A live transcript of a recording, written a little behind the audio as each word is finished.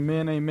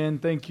Amen, amen.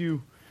 Thank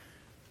you,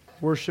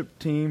 worship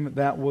team.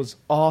 That was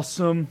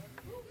awesome.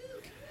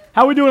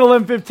 How we doing,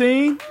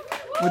 11:15?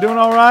 We doing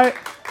all right?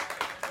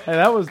 Hey,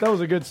 that was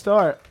a good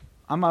start.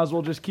 I might as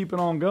well just keep it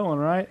on going,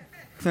 right?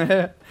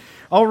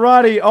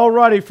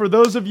 Alrighty. For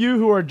those of you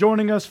who are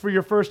joining us for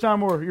your first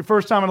time, or your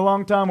first time in a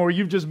long time, or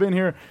you've just been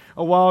here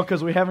a while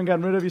because we haven't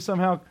gotten rid of you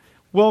somehow,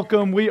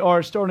 welcome. We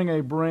are starting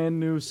a brand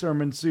new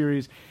sermon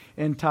series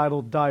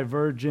entitled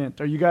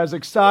Divergent. Are you guys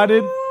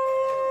excited?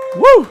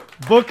 Woo!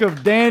 Book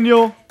of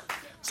Daniel.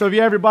 So if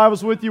you have your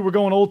Bibles with you, we're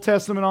going Old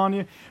Testament on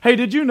you. Hey,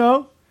 did you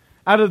know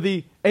out of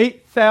the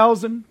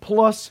 8,000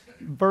 plus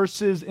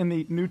verses in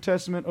the New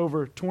Testament,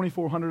 over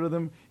 2,400 of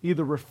them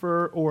either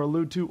refer or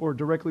allude to or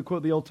directly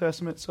quote the Old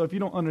Testament? So if you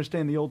don't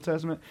understand the Old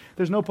Testament,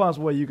 there's no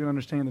possible way you can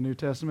understand the New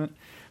Testament.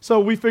 So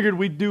we figured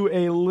we'd do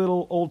a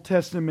little Old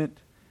Testament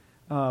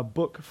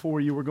book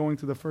for you. We're going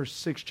through the first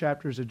 6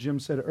 chapters, as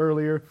Jim said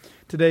earlier.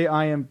 Today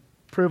I am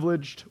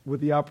privileged with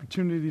the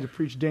opportunity to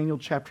preach Daniel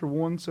chapter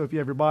 1. So if you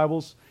have your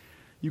Bibles,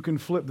 you can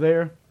flip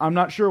there. I'm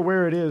not sure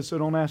where it is, so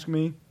don't ask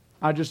me.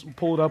 I just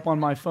pulled it up on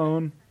my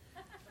phone.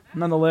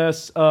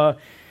 Nonetheless,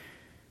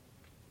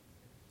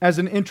 as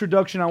an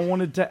introduction, I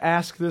wanted to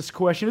ask this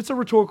question. It's a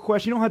rhetorical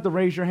question. You don't have to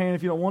raise your hand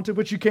if you don't want to,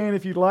 but you can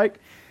if you'd like.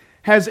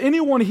 Has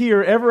anyone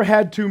here ever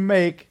had to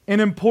make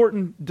an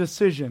important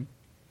decision?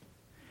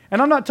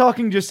 And I'm not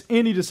talking just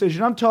any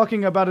decision. I'm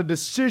talking about a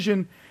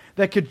decision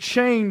that could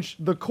change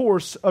the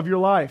course of your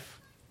life.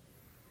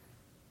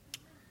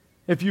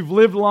 If you've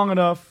lived long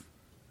enough,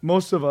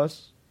 most of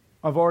us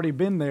have already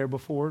been there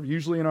before,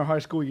 usually in our high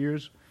school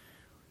years.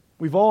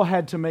 We've all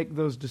had to make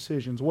those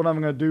decisions. What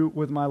I'm going to do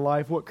with my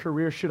life, what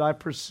career should I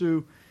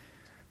pursue?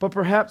 But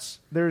perhaps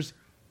there's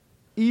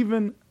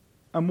even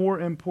a more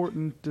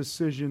important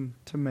decision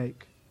to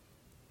make.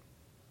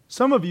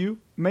 Some of you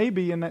may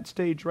be in that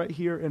stage right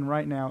here and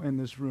right now in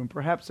this room.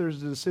 Perhaps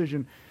there's a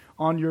decision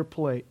on your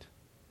plate.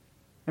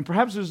 And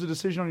perhaps there's a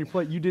decision on your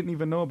plate you didn't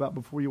even know about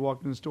before you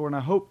walked in the store. And I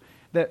hope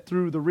that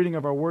through the reading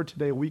of our word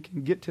today, we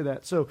can get to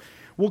that. So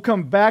we'll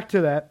come back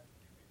to that.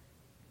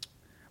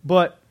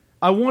 But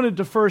I wanted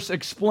to first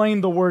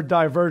explain the word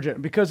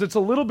divergent because it's a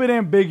little bit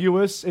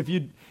ambiguous.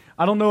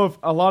 I don't know if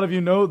a lot of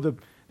you know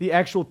the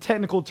actual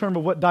technical term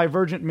of what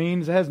divergent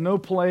means. It has no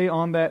play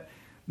on that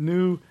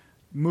new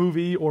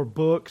movie or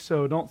book,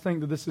 so don't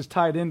think that this is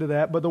tied into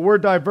that. But the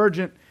word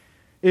divergent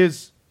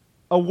is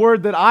a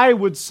word that I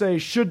would say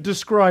should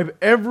describe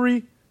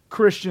every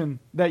Christian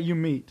that you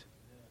meet.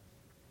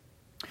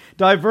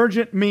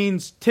 Divergent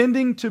means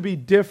tending to be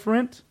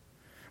different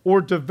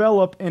or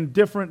develop in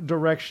different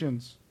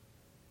directions.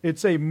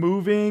 It's a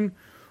moving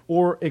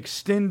or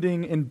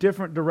extending in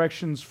different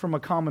directions from a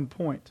common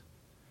point.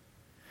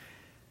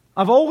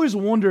 I've always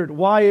wondered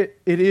why it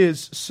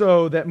is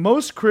so that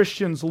most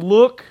Christians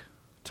look,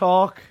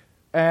 talk,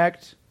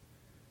 act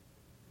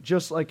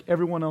just like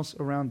everyone else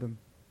around them.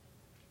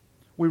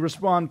 We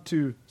respond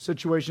to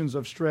situations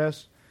of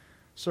stress,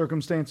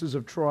 circumstances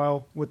of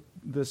trial with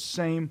the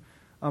same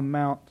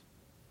amount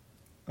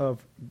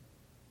of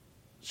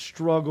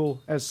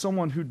struggle as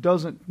someone who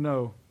doesn't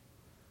know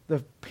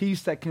the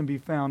peace that can be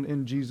found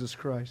in Jesus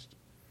Christ.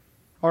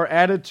 Our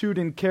attitude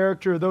and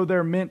character, though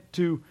they're meant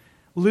to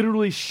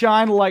literally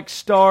shine like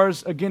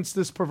stars against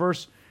this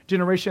perverse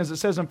generation, as it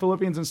says in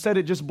Philippians, instead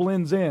it just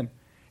blends in.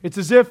 It's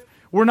as if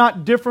we're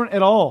not different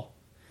at all.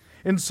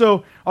 And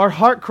so our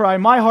heart cry,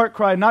 my heart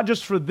cry, not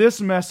just for this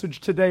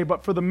message today,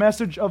 but for the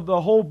message of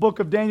the whole book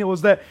of Daniel,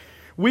 is that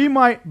we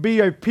might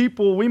be a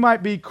people, we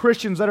might be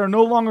Christians that are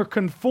no longer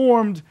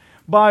conformed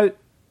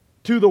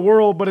to the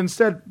world, but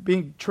instead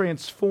being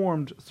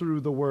transformed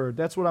through the Word.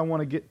 That's what I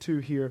want to get to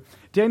here.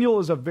 Daniel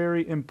is a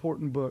very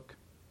important book.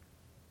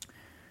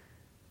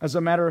 As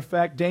a matter of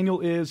fact,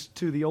 Daniel is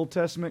to the Old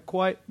Testament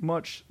quite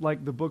much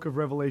like the book of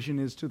Revelation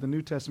is to the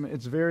New Testament.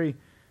 It's very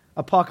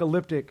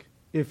apocalyptic,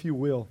 if you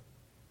will.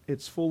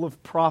 It's full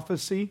of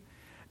prophecy.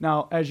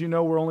 Now, as you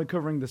know, we're only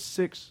covering the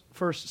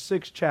first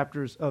 6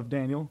 chapters of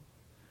Daniel.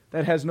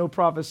 That has no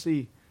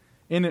prophecy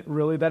in it,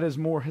 really. That is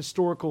more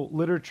historical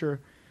literature.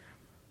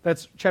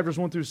 That's chapters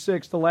 1 through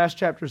 6. The last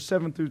chapters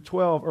 7 through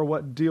 12 are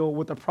what deal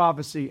with the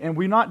prophecy. And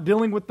we're not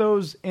dealing with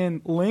those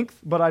in length,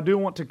 but I do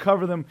want to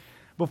cover them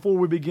before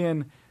we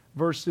begin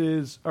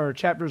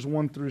chapters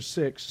 1 through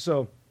 6.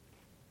 So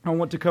I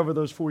want to cover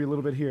those for you a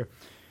little bit here.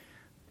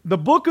 The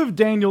book of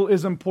Daniel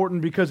is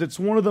important because it's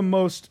one of the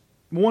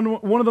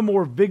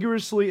more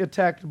vigorously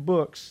attacked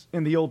books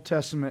in the Old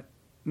Testament,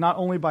 not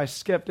only by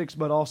skeptics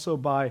but also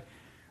by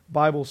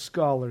Bible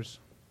scholars.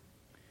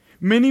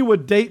 Many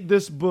would date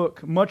this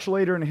book much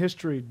later in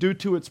history due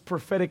to its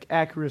prophetic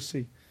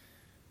accuracy.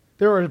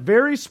 There are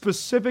very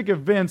specific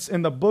events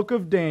in the book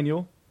of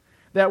Daniel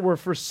that were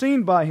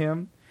foreseen by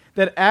him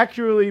that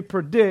accurately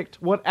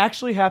predict what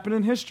actually happened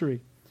in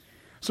history.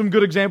 Some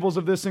good examples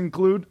of this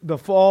include the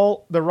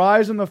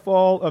rise and the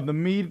fall of the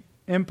Mede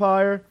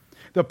Empire,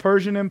 the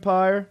Persian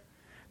Empire,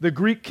 the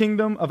Greek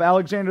kingdom of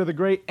Alexander the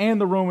Great, and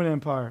the Roman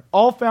Empire,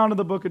 all found in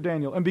the book of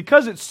Daniel. And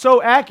because it's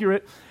so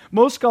accurate,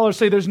 most scholars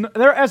say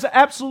there is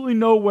absolutely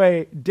no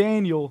way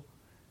Daniel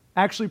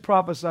actually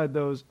prophesied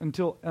those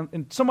until,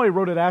 and somebody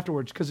wrote it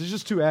afterwards because it's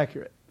just too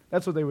accurate.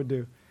 That's what they would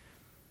do.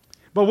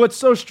 But what's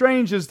so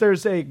strange is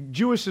there's a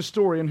Jewish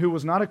historian who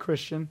was not a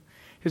Christian.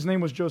 His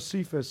name was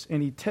Josephus,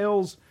 and he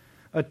tells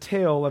a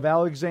tale of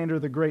Alexander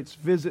the Great's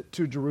visit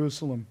to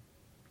Jerusalem.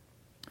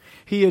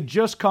 He had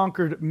just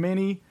conquered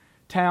many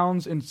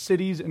towns and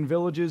cities and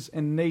villages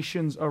and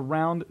nations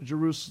around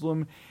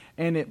Jerusalem,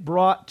 and it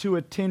brought to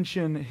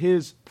attention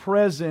his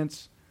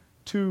presence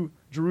to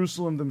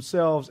Jerusalem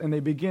themselves, and they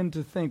begin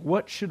to think,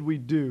 what should we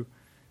do?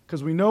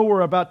 Because we know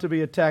we're about to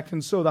be attacked.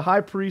 And so the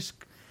high priest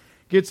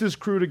gets his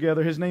crew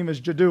together. His name is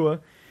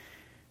Jaddua.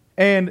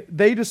 And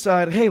they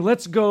decide, hey,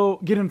 let's go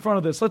get in front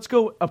of this. Let's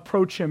go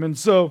approach him. And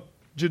so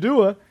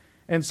Jaddua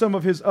and some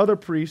of his other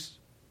priests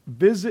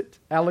visit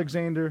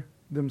Alexander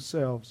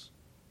themselves.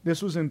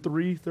 This was in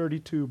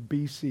 332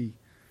 BC.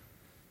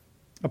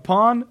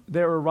 Upon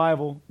their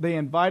arrival, they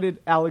invited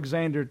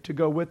Alexander to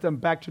go with them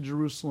back to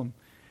Jerusalem.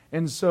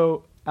 And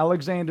so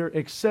Alexander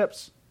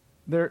accepts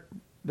their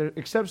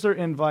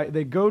invite.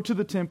 They go to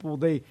the temple.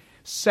 They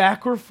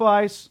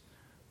sacrifice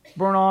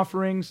burnt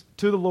offerings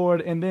to the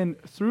Lord. And then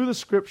through the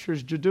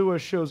scriptures, Jaddua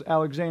shows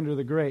Alexander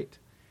the Great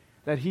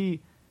that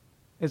he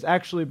has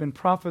actually been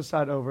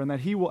prophesied over and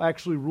that he will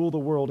actually rule the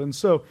world. And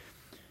so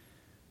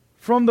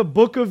from the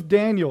book of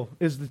Daniel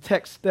is the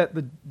text that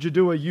the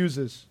Jaddua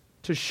uses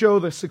to show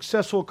the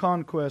successful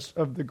conquest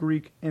of the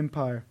Greek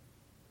Empire.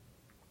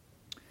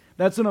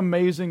 That's an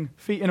amazing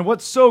feat. And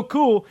what's so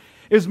cool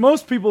is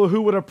most people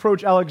who would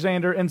approach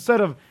Alexander, instead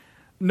of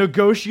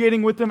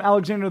negotiating with them,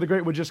 Alexander the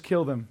Great would just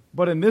kill them.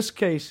 But in this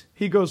case,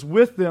 he goes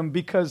with them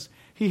because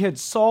he had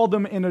saw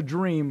them in a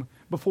dream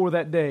before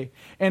that day.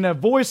 And a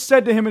voice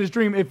said to him in his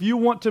dream, if you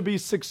want to be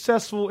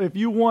successful, if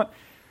you want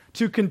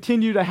to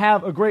continue to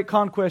have a great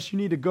conquest, you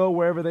need to go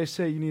wherever they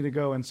say you need to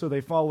go. And so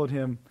they followed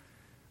him.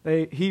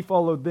 He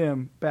followed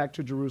them back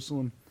to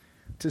Jerusalem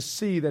to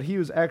see that he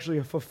was actually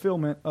a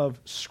fulfillment of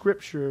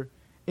Scripture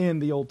in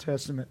the Old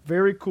Testament.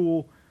 Very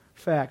cool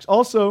facts.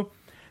 Also,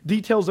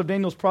 details of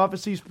Daniel's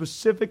prophecy,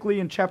 specifically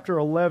in chapter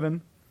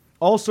 11,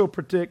 also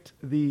predict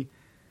the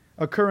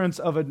occurrence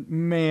of a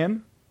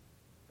man,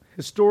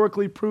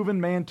 historically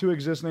proven man to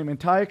exist, named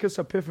Antiochus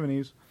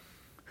Epiphanes,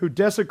 who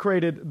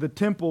desecrated the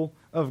temple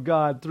of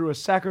God through a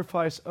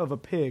sacrifice of a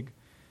pig.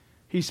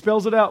 He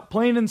spells it out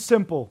plain and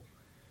simple.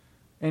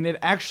 And it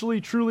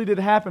actually truly did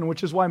happen,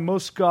 which is why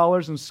most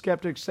scholars and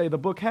skeptics say the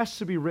book has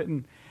to be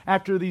written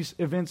after these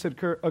events had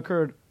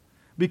occurred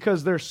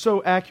because they're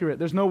so accurate.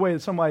 There's no way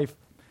that somebody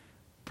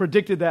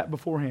predicted that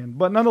beforehand.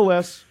 But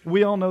nonetheless,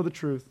 we all know the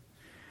truth.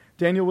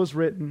 Daniel was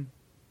written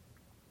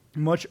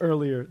much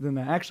earlier than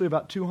that, actually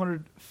about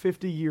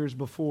 250 years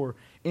before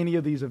any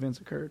of these events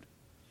occurred.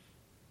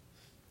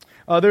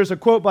 There's a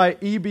quote by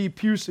E.B.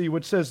 Pusey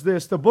which says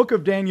this: the book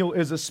of Daniel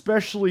is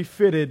especially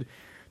fitted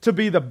to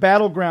be the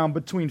battleground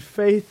between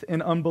faith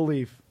and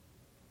unbelief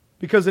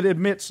because it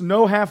admits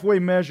no halfway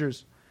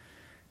measures.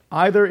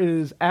 Either it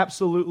is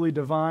absolutely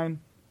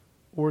divine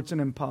or it's an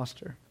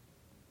imposter.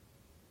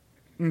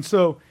 And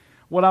so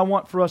what I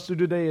want for us to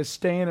do today is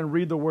stand and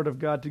read the Word of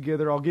God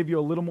together. I'll give you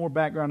a little more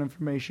background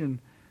information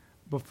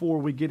before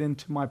we get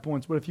into my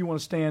points. But if you want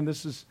to stand,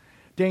 this is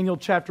Daniel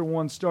chapter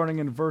 1, starting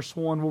in verse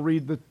 1. We'll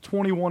read the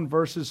 21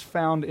 verses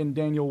found in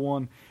Daniel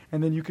 1,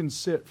 and then you can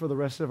sit for the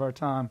rest of our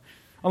time.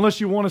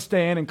 Unless you want to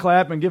stand and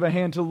clap and give a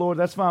hand to the Lord,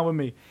 that's fine with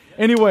me.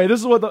 Anyway,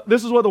 this is what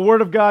the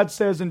Word of God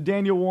says in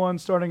Daniel 1,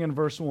 starting in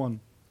verse 1.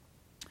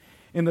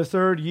 In the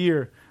 3rd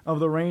year of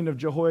the reign of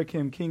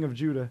Jehoiakim, king of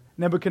Judah,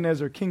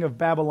 Nebuchadnezzar, king of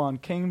Babylon,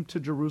 came to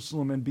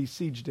Jerusalem and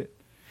besieged it.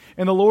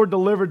 And the Lord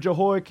delivered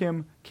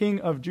Jehoiakim, king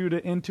of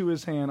Judah, into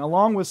his hand,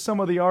 along with some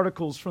of the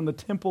articles from the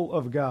temple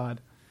of God.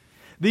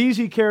 These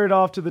he carried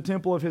off to the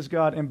temple of his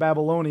God in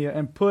Babylonia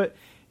and put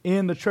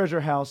in the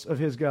treasure house of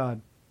his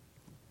God.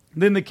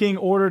 Then the king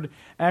ordered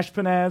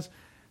Ashpenaz,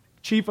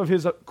 chief of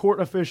his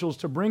court officials,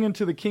 to bring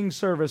into the king's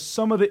service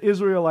some of the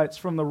Israelites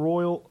from the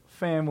royal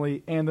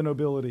family and the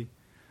nobility.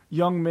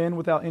 Young men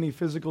without any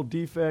physical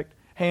defect,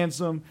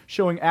 handsome,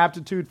 showing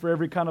aptitude for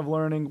every kind of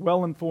learning,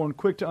 well-informed,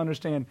 quick to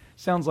understand.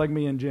 Sounds like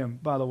me and Jim,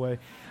 by the way.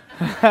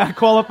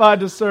 Qualified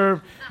to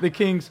serve the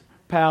king's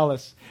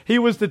palace. He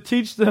was to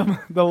teach them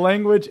the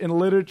language and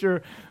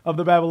literature of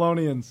the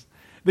Babylonians.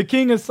 The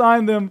king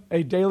assigned them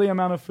a daily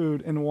amount of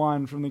food and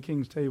wine from the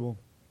king's table.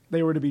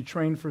 They were to be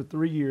trained for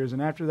 3 years,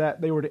 and after that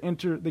they were to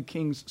enter the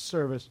king's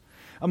service.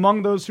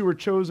 Among those who were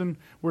chosen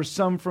were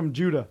some from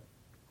Judah: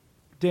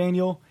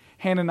 Daniel,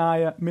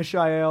 Hananiah,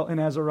 Mishael, and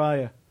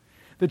Azariah.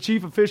 The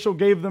chief official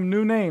gave them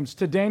new names.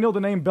 To Daniel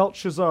the name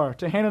Belteshazzar,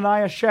 to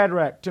Hananiah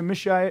Shadrach, to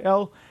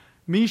Mishael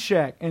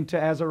Meshach, and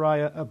to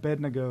Azariah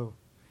Abednego.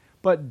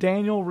 But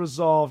Daniel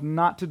resolved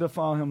not to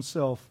defile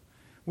himself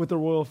with the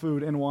royal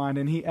food and wine,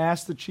 and he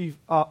asked the chief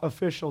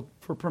official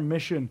for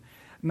permission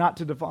not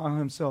to defile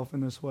himself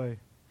in this way.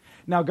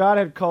 Now God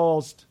had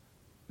caused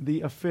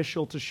the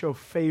official to show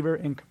favor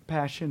and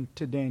compassion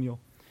to Daniel.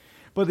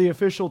 But the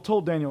official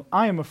told Daniel,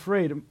 I am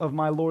afraid of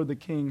my lord the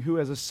king, who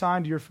has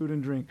assigned your food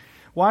and drink.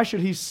 Why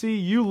should he see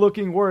you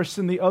looking worse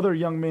than the other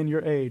young men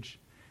your age?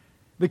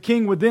 The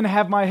king would then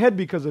have my head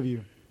because of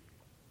you."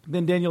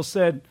 Then Daniel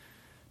said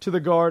to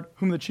the guard,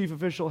 whom the chief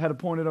official had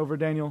appointed over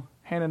Daniel,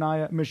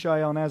 Hananiah,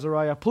 Mishael, and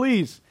Azariah,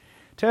 "Please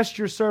test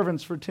your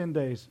servants for 10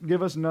 days.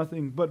 Give us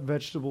nothing but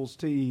vegetables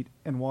to eat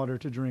and water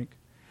to drink.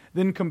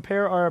 Then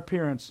compare our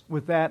appearance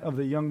with that of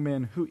the young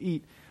men who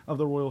eat of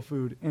the royal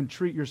food, and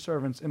treat your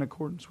servants in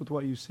accordance with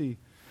what you see."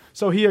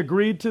 So he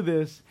agreed to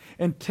this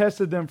and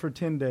tested them for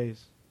 10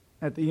 days.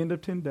 At the end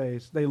of 10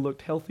 days, they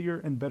looked healthier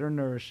and better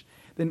nourished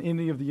than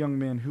any of the young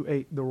men who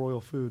ate the royal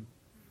food.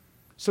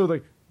 So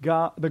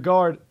the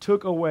guard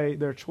took away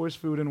their choice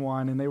food and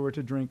wine, and they were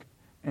to drink,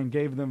 and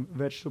gave them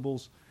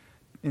vegetables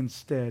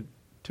instead.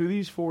 To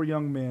these 4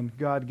 young men,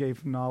 God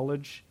gave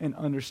knowledge and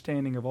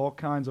understanding of all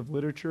kinds of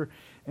literature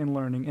and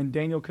learning, and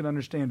Daniel could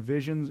understand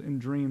visions and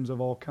dreams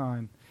of all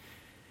kinds.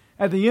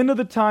 At the end of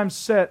the time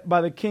set by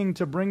the king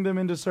to bring them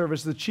into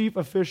service, the chief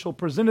official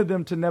presented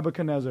them to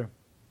Nebuchadnezzar.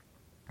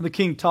 The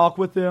king talked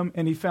with them,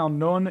 and he found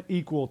none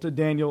equal to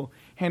Daniel,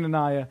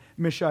 Hananiah,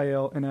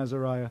 Mishael, and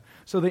Azariah.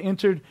 So they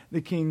entered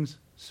the king's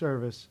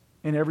service.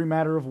 In every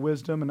matter of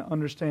wisdom and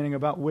understanding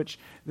about which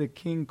the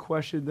king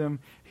questioned them,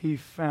 he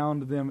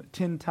found them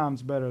 10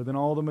 times better than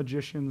all the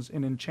magicians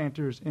and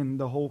enchanters in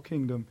the whole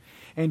kingdom.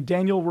 And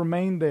Daniel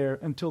remained there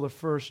until the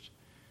first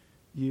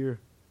year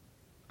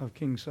of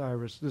King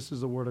Cyrus. This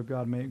is the word of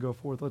God. May it go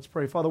forth. Let's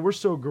pray. Father, we're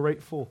so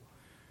grateful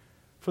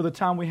for the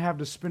time we have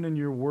to spend in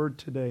your word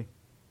today.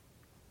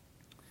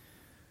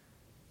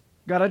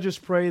 God, I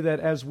just pray that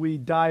as we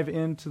dive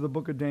into the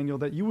book of Daniel,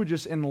 that you would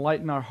just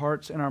enlighten our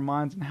hearts and our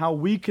minds and how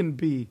we can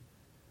be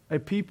a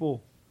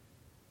people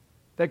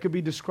that could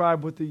be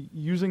described with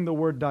using the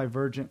word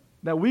divergent,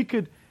 that we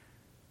could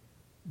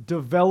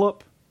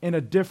develop in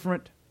a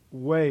different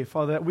way,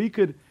 Father, that we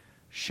could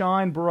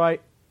shine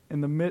bright in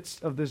the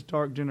midst of this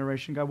dark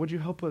generation. God, would you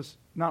help us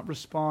not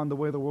respond the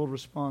way the world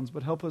responds,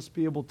 but help us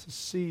be able to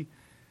see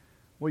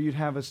what you'd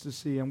have us to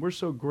see. And we're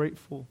so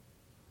grateful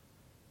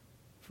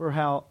for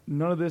how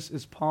none of this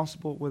is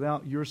possible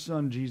without your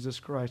Son, Jesus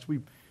Christ.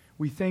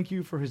 We thank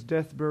you for his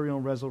death, burial,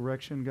 and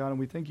resurrection, God, and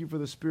we thank you for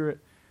the Spirit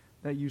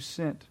that you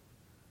sent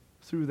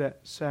through that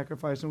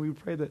sacrifice. And we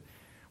pray that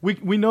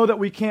we know that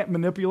we can't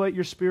manipulate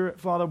your Spirit,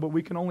 Father, but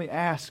we can only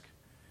ask.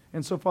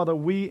 And so, Father,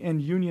 we in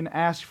union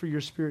ask for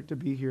your Spirit to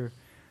be here,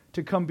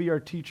 to come be our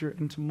teacher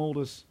and to mold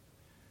us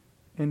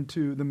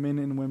into the men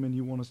and women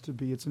you want us to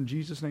be. It's in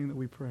Jesus' name that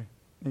we pray.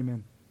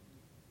 Amen.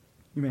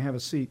 You may have a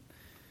seat.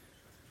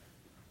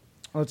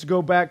 Let's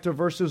go back to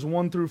verses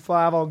 1 through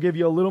 5. I'll give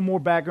you a little more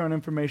background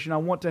information. I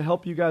want to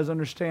help you guys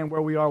understand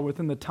where we are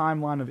within the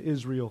timeline of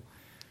Israel.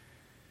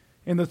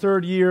 In the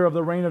 3rd year of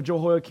the reign of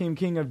Jehoiakim,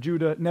 king of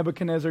Judah,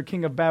 Nebuchadnezzar,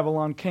 king of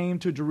Babylon, came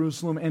to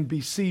Jerusalem and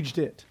besieged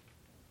it.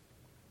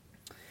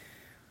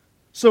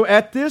 So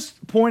at this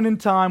point in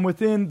time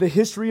within the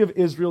history of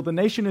Israel, the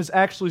nation is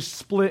actually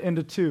split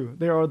into 2.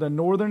 There are the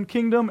northern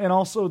kingdom and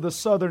also the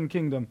southern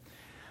kingdom.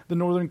 The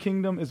northern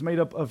kingdom is made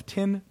up of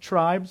 10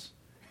 tribes,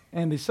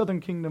 and the southern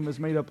kingdom is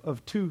made up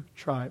of 2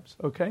 tribes,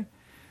 okay?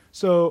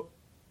 So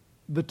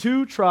the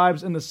 2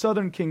 tribes in the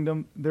southern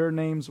kingdom, their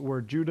names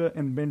were Judah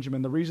and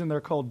Benjamin. The reason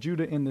they're called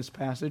Judah in this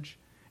passage,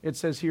 it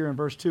says here in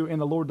verse 2, "And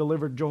the Lord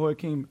delivered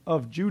Jehoiakim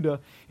of Judah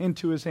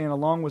into his hand,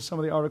 along with some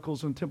of the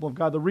articles from the temple of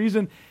God." The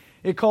reason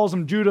it calls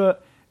them Judah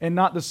and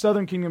not the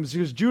southern kingdom is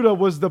because Judah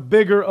was the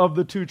bigger of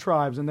the 2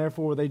 tribes, and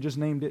therefore they just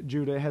named it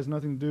Judah. It has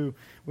nothing to do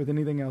with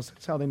anything else.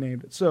 That's how they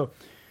named it. So,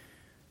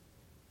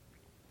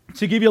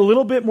 to give you a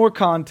little bit more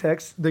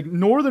context, the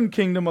northern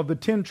kingdom of the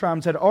 10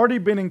 tribes had already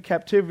been in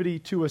captivity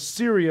to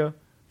Assyria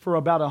for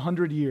about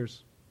 100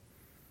 years.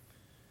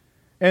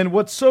 And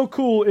what's so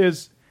cool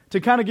is,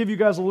 to kind of give you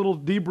guys a little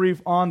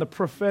debrief on the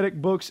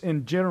prophetic books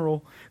in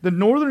general, the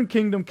northern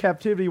kingdom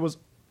captivity was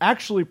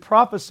actually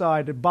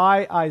prophesied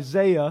by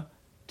Isaiah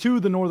to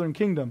the northern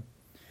kingdom.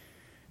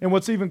 And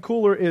what's even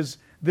cooler is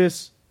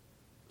this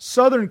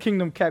southern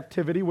kingdom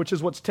captivity, which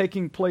is what's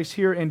taking place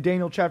here in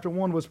Daniel chapter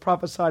 1, was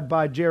prophesied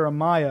by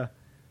Jeremiah,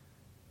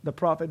 the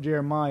prophet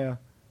Jeremiah,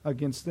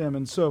 against them.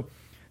 And so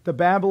the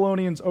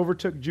Babylonians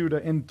overtook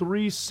Judah in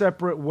 3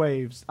 separate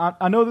waves.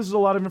 I know this is a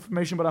lot of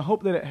information, but I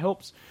hope that it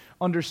helps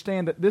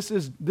understand that this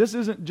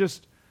isn't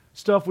just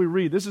stuff we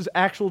read. This is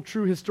actual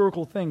true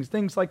historical things.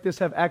 Things like this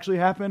have actually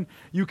happened.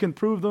 You can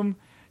prove them.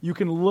 You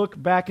can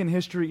look back in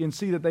history and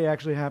see that they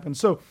actually happened.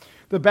 So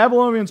the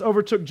Babylonians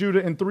overtook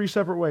Judah in 3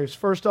 separate waves.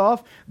 First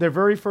off, their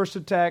very first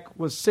attack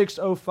was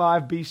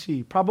 605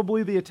 BC,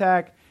 probably the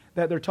attack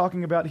that they're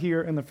talking about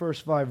here in the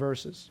first 5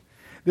 verses.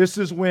 This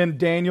is when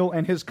Daniel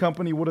and his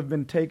company would have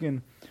been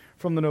taken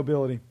from the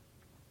nobility.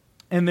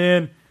 And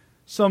then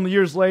some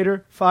years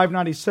later,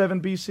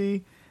 597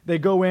 BC, they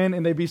go in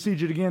and they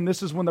besiege it again.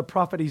 This is when the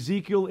prophet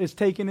Ezekiel is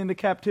taken into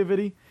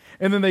captivity.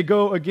 And then they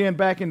go again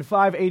back in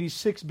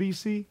 586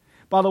 BC.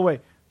 By the way,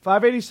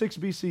 586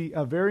 BC,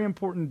 a very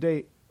important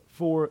date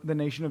for the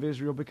nation of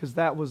Israel, because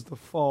that was the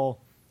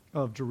fall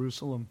of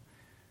Jerusalem.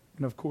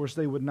 And of course,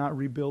 they would not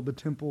rebuild the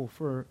temple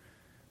for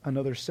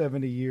another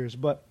 70 years.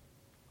 But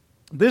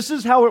this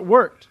is how it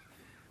worked.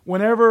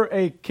 whenever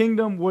a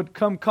kingdom would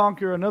come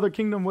conquer another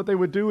kingdom, what they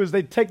would do is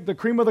they'd take the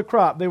cream of the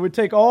crop. They would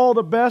take all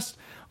the best,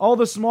 all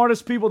the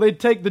smartest people. They'd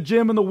take the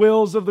Jim and the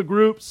Wills of the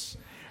groups,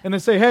 and they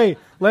say, hey,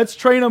 let's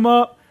train them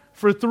up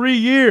for 3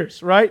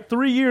 years, right?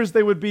 3 years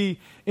they would be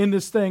in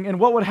this thing. And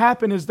what would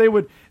happen is they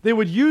would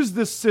use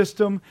this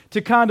system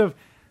to kind of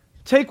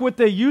take what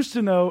they used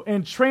to know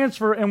and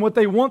transfer and what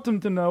they want them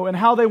to know and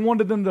how they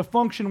wanted them to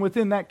function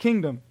within that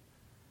kingdom.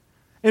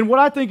 And what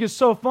I think is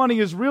so funny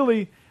is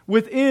really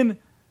within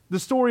the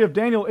story of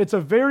Daniel, it's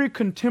a very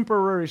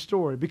contemporary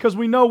story, because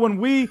we know when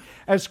we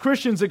as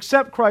Christians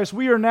accept Christ,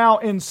 we are now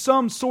in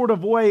some sort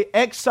of way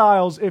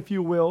exiles, if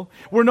you will.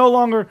 We're in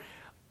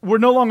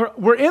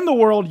the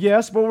world,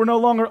 yes, but we're no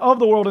longer of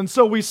the world. And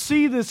so we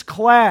see this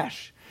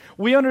clash.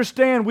 We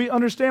understand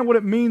what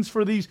it means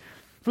for these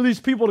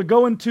people to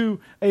go into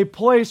a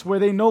place where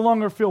they no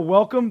longer feel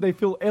welcome, they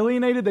feel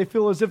alienated, they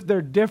feel as if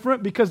they're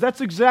different, because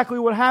that's exactly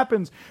what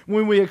happens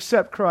when we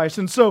accept Christ.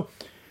 And so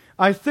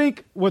I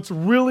think what's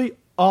really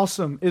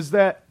awesome is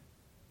that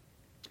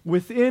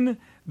within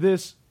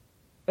this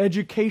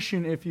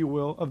education, if you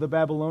will, of the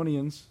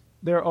Babylonians,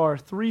 there are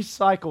 3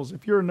 cycles.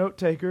 If you're a note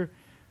taker,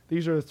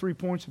 these are the 3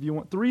 points if you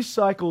want. 3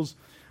 cycles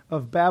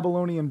of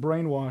Babylonian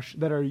brainwash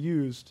that are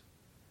used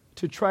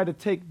to try to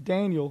take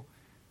Daniel,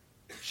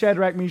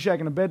 Shadrach, Meshach,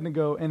 and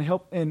Abednego and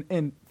help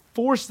and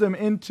force them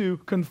into,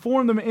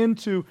 conform them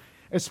into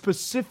a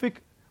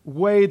specific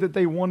way that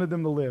they wanted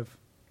them to live.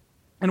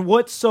 And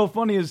what's so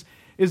funny is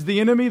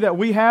the enemy that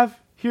we have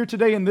here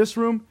today in this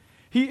room,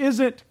 he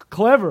isn't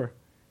clever.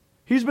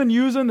 He's been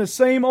using the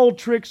same old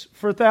tricks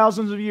for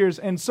thousands of years.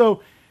 And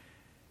so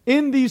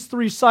in these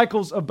 3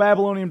 cycles of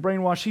Babylonian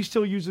brainwash, he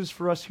still uses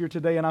for us here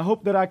today. And I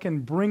hope that I can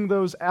bring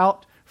those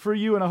out for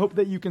you, and I hope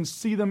that you can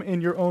see them in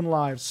your own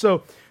lives.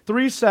 So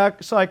 3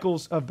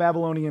 cycles of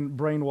Babylonian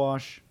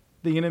brainwash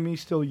the enemy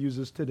still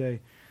uses today.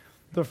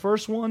 The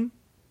first one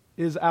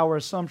is our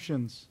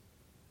assumptions.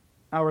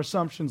 Our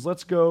assumptions.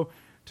 Let's go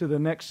to the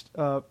next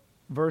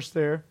verse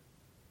there.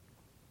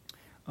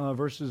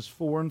 Verses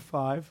 4 and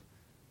 5.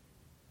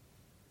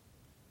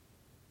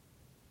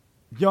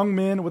 Young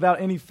men without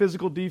any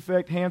physical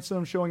defect,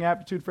 handsome, showing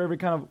aptitude for every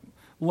kind of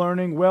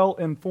learning,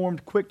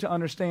 well-informed, quick to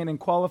understand, and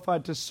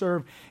qualified to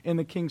serve in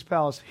the king's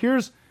palace.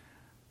 Here's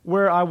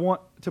where I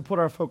want to put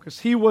our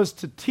focus. He was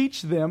to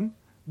teach them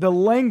the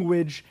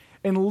language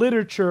and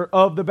literature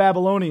of the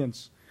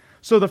Babylonians.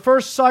 So the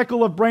first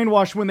cycle of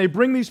brainwash, when they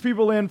bring these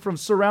people in from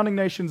surrounding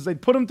nations,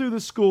 they'd put them through the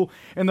school,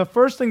 and the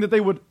first thing that they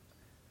would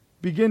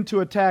begin to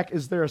attack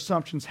is their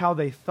assumptions, how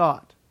they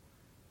thought.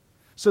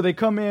 So they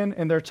come in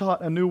and they're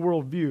taught a new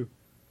worldview.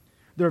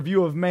 Their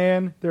view of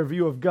man, their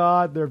view of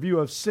God, their view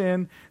of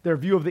sin, their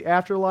view of the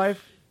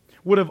afterlife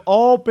would have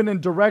all been in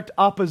direct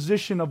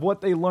opposition of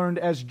what they learned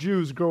as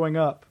Jews growing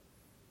up.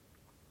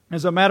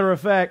 As a matter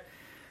of fact,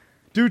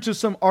 due to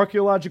some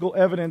archaeological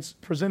evidence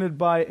presented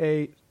by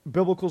a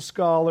biblical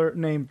scholar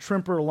named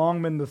Tremper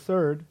Longman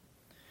III,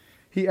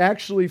 he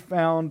actually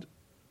found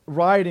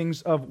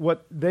writings of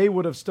what they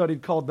would have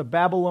studied called the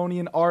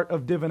Babylonian art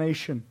of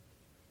divination.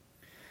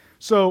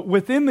 So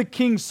within the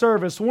king's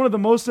service, one of the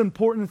most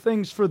important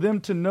things for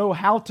them to know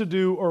how to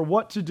do or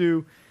what to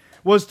do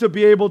was to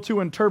be able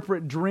to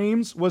interpret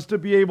dreams, was to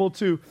be able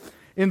to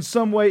in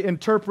some way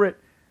interpret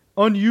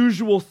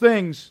unusual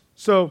things.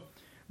 So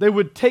they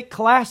would take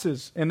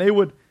classes and they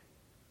would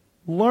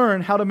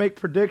learn how to make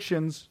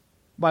predictions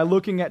by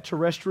looking at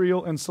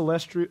terrestrial and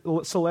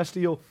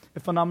celestial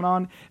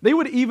phenomenon. They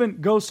would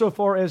even go so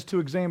far as to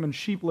examine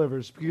sheep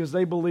livers, because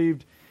they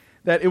believed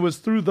that it was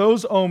through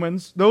those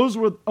omens.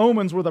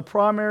 Omens were the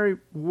primary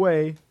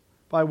way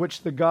by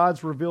which the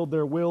gods revealed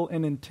their will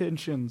and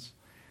intentions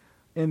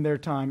in their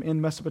time in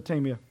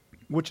Mesopotamia,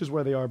 which is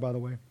where they are, by the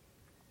way.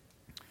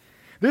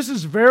 This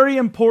is very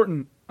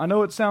important. I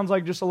know it sounds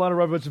like just a lot of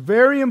rubbish, but it's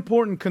very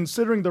important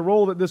considering the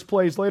role that this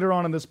plays later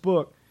on in this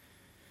book.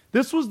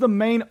 This was the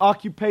main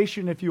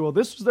occupation, if you will.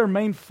 This was their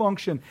main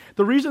function.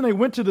 The reason they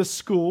went to this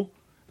school,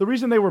 the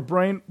reason they were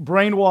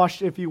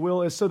brainwashed, if you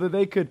will, is so that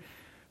they could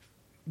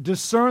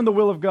discern the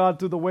will of God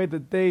through the way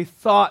that they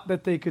thought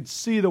that they could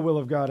see the will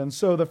of God. And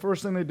so the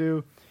first thing they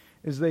do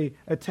is they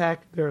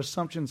attack their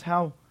assumptions,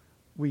 how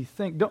we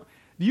think. Do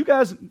you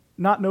guys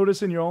not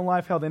notice in your own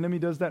life how the enemy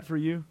does that for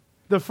you?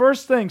 The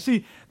first thing,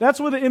 see, that's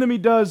what the enemy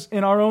does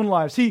in our own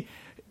lives.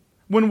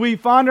 When we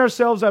find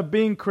ourselves as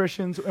being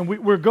Christians and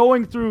we're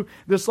going through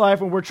this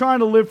life and we're trying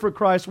to live for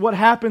Christ, what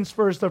happens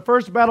first? The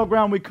first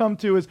battleground we come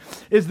to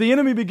is the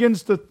enemy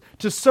begins to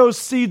sow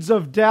seeds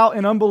of doubt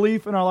and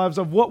unbelief in our lives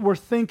of what we're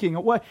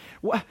thinking.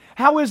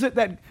 How is it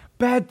that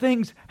bad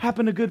things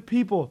happen to good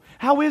people?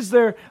 How is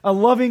there a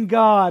loving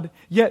God,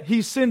 yet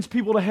He sends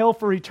people to hell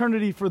for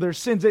eternity for their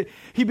sins?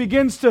 He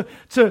begins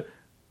to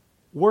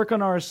work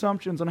on our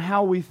assumptions on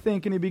how we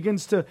think, and he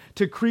begins to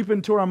creep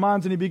into our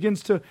minds, and he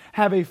begins to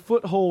have a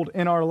foothold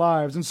in our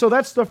lives. And so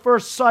that's the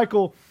first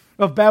cycle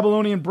of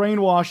Babylonian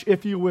brainwash,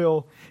 if you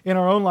will, in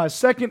our own lives.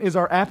 Second is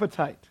our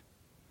appetite.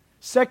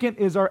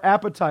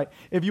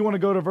 If you want to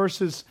go to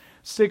verses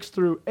 6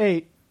 through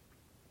 8,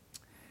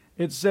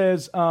 it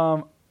says,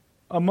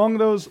 among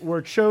those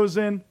were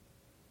chosen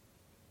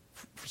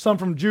some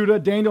from Judah: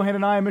 Daniel,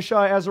 Hananiah,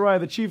 Mishael, Azariah.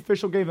 The chief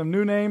official gave them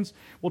new names.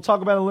 We'll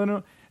talk about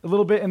it a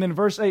little bit. And then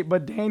verse 8,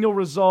 but Daniel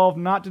resolved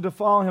not to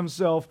defile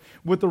himself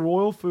with the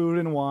royal food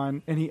and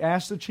wine, and he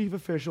asked the chief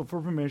official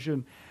for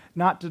permission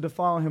not to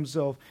defile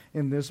himself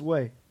in this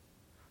way.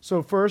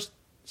 So first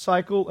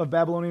cycle of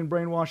Babylonian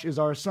brainwash is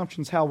our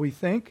assumptions, how we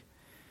think.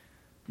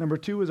 Number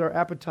 2 is our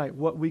appetite,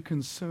 what we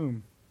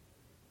consume.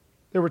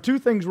 There were 2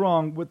 things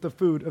wrong with the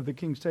food of the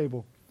king's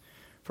table.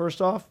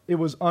 First off, it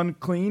was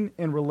unclean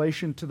in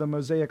relation to the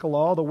Mosaic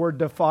law. The word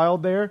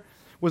defiled there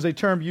was a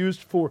term used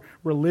for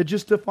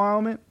religious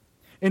defilement,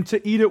 and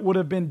to eat it would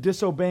have been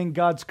disobeying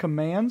God's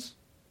commands.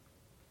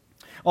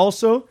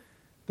 Also,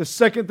 the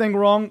second thing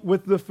wrong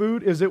with the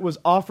food is it was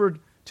offered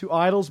to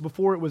idols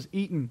before it was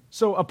eaten.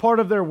 So a part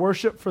of their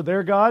worship for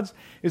their gods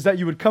is that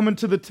you would come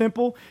into the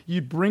temple,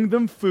 you'd bring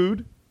them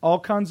food, all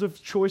kinds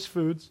of choice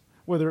foods,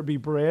 whether it be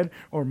bread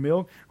or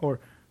milk or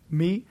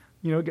meat,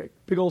 get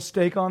big old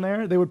steak on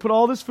there. They would put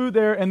all this food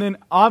there, and then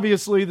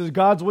obviously the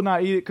gods would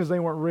not eat it because they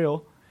weren't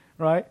real,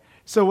 right?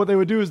 So what they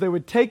would do is they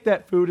would take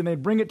that food and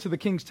they'd bring it to the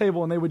king's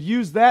table, and they would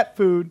use that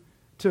food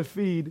to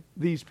feed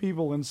these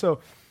people. And so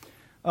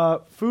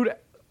food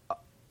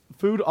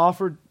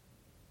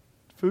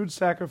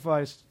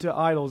sacrificed to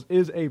idols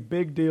is a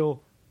big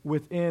deal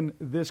within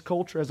this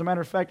culture. As a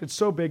matter of fact, it's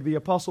so big, the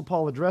Apostle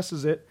Paul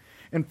addresses it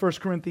in 1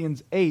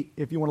 Corinthians 8,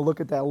 if you want to look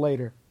at that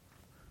later.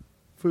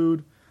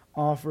 Food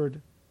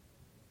offered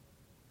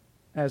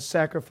as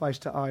sacrifice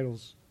to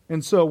idols.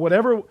 And so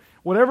whatever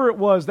it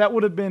was, that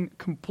would have been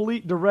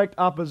complete direct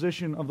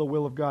opposition of the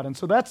will of God. And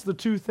so that's the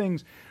 2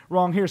 things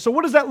wrong here. So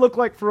what does that look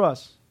like for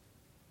us?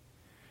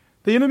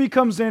 The enemy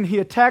comes in, he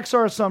attacks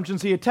our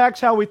assumptions, he attacks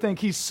how we think,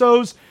 he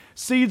sows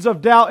seeds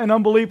of doubt and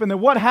unbelief. And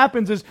then what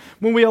happens is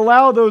when we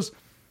allow those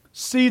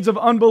seeds of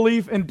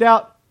unbelief and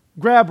doubt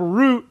grab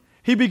root,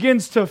 he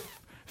begins to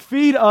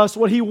feed us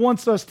what he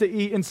wants us to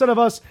eat instead of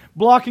us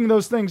blocking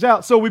those things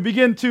out. So we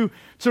begin to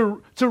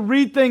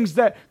read things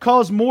that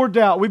cause more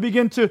doubt. We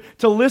begin to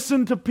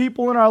listen to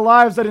people in our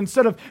lives that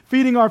instead of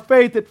feeding our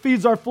faith, it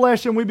feeds our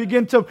flesh, and we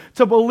begin to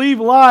believe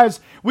lies.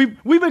 We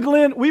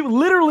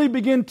literally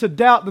begin to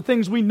doubt the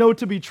things we know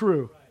to be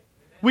true.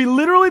 We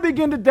literally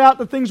begin to doubt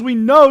the things we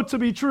know to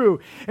be true.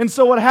 And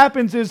so what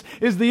happens is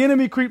the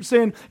enemy creeps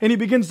in and he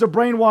begins to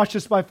brainwash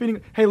us by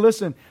feeding. Hey,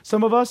 listen,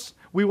 some of us,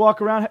 we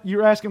walk around,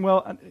 you're asking,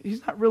 well,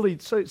 he's not really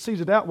sees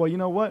it out. Well, you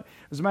know what?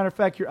 As a matter of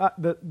fact,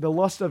 the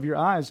lust of your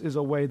eyes is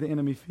a way the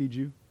enemy feeds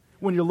you.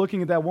 When you're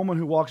looking at that woman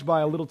who walks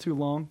by a little too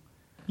long,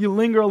 you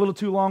linger a little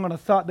too long on a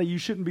thought that you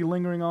shouldn't be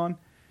lingering on.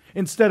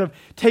 Instead of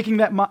taking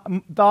that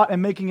thought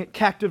and making it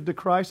captive to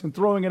Christ and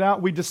throwing it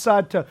out, we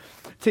decide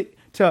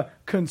to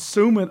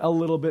consume it a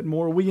little bit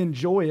more. We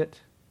enjoy it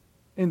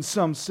in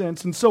some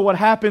sense. And so what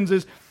happens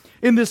is,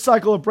 in this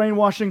cycle of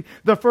brainwashing,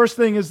 the first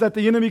thing is that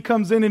the enemy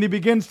comes in and he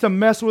begins to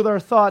mess with our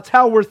thoughts,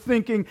 how we're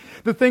thinking,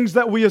 the things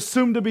that we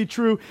assume to be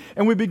true,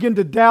 and we begin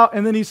to doubt.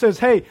 And then he says,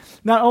 hey,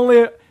 not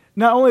only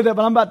that,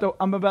 but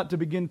I'm about to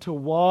begin to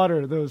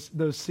water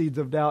those seeds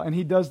of doubt. And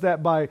he does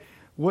that by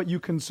what you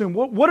consume.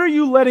 What are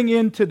you letting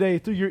in today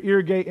through your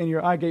ear gate and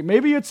your eye gate?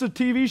 Maybe it's a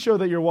TV show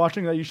that you're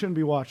watching that you shouldn't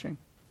be watching.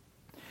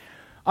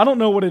 I don't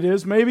know what it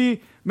is.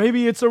 Maybe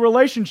it's a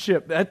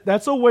relationship.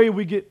 That's a way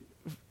we get.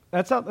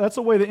 That's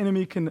a way the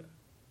enemy can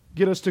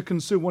get us to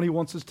consume what he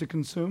wants us to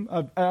consume.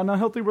 An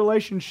unhealthy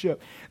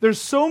relationship. There's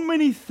so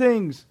many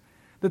things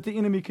that the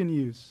enemy can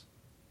use,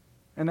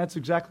 and that's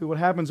exactly what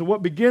happens. And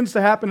what begins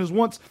to happen is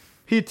once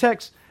he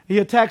attacks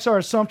our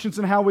assumptions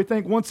and how we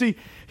think. Once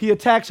he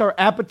attacks our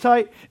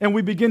appetite and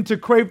we begin to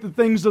crave the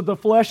things of the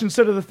flesh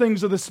instead of the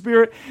things of the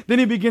Spirit, then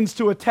he begins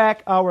to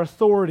attack our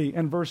authority.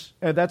 And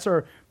that's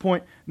our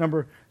point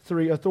number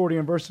 3, authority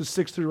in verses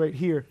 6 through 8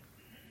 here.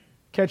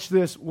 Catch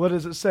this. What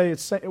does it say?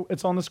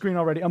 It's on the screen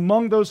already.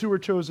 Among those who were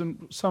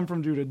chosen, some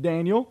from Judah: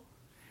 Daniel,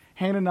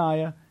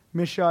 Hananiah,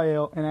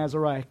 Mishael, and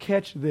Azariah.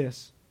 Catch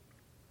this.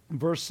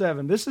 Verse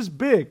 7. This is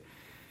big.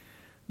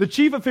 The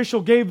chief official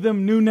gave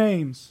them new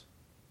names.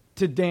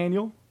 To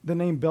Daniel, the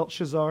name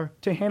Belshazzar.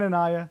 To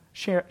Hananiah,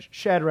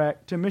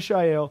 Shadrach. To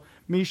Mishael,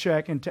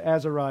 Meshach. And to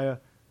Azariah,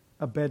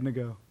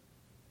 Abednego.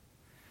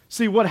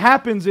 See, what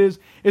happens is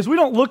we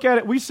don't look at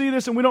it, we see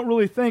this and we don't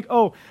really think,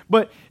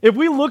 but if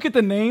we look at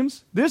the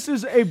names, this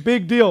is a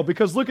big deal,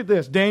 because look at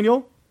this.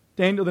 Daniel,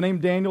 the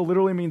name Daniel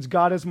literally means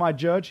God is my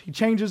judge. He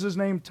changes his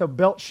name to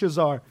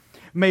Belshazzar.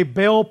 May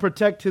Baal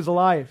protect his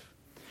life.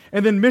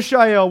 And then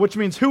Mishael, which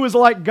means who is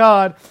like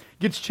God,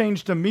 gets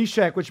changed to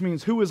Meshach, which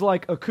means who is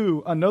like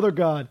Aku, another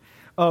god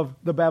of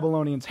the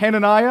Babylonians.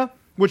 Hananiah,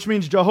 which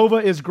means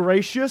Jehovah is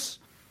gracious,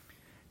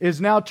 is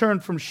now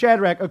turned from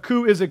Shadrach.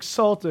 Aku is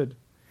exalted.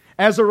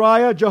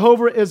 Azariah,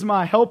 Jehovah is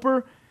my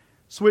helper,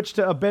 switched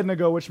to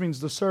Abednego, which means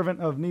the servant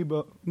of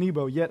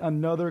Nebo, yet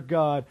another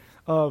god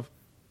of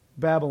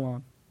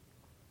Babylon.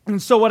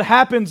 And so what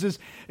happens is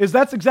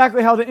that's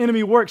exactly how the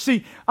enemy works.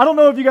 See, I don't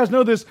know if you guys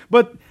know this,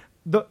 but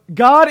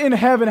God in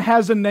heaven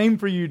has a name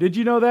for you. Did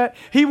you know that?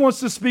 He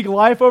wants to speak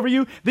life over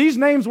you. These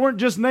names weren't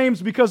just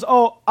names because,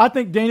 I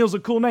think Daniel's a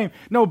cool name.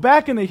 No,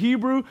 back in the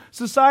Hebrew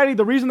society,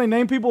 the reason they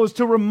named people is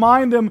to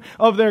remind them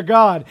of their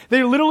God.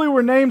 They literally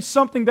were named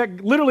something that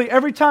literally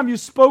every time you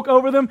spoke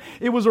over them,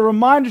 it was a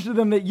reminder to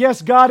them that,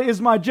 yes, God is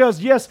my judge.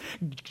 Yes,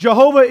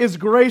 Jehovah is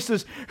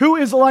gracious. Who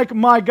is like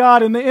my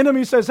God? And the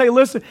enemy says, hey,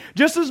 listen,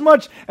 just as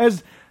much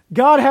as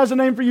God has a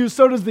name for you,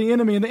 so does the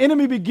enemy. And the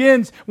enemy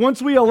begins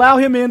once we allow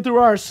him in through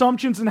our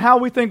assumptions and how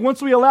we think.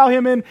 Once we allow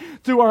him in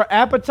through our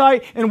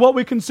appetite and what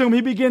we consume,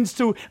 he begins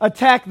to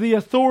attack the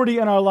authority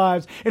in our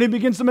lives. And he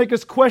begins to make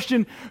us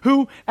question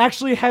who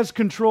actually has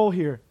control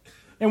here.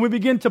 And we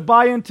begin to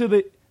buy into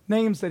the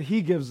names that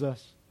he gives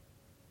us.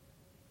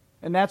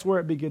 And that's where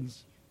it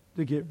begins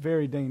to get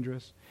very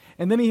dangerous.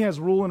 And then he has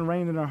rule and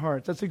reign in our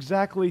hearts. That's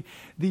exactly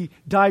the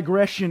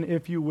digression,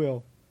 if you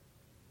will,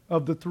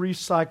 of the 3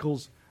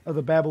 cycles of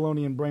the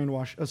Babylonian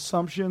brainwash: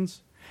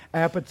 assumptions,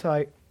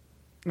 appetite,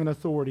 and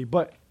authority.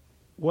 But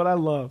what I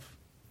love,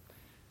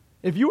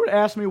 if you were to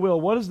ask me, Will,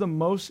 what is the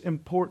most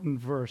important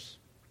verse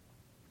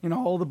in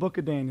all the book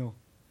of Daniel?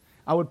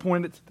 I would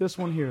point it to this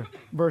one here,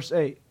 verse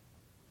 8.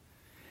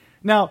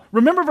 Now,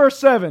 remember verse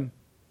 7.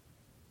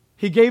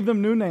 He gave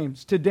them new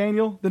names. To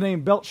Daniel, the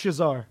name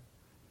Belshazzar.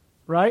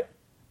 Right?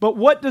 But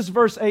what does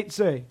verse 8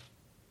 say?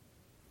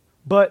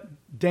 But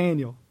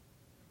Daniel.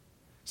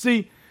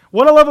 See,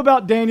 what I love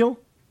about Daniel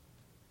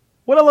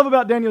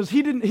is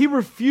he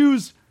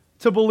refused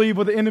to believe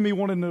what the enemy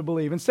wanted him to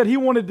believe. Instead,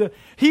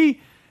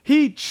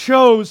 he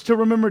chose to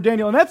remember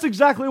Daniel. And that's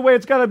exactly the way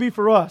it's got to be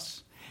for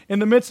us. In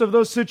the midst of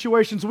those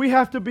situations, we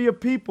have to be a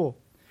people.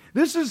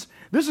 This is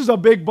a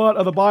big but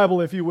of the Bible,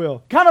 if you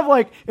will. Kind of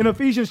like in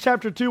Ephesians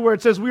chapter 2 where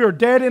it says, we are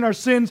dead in our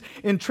sins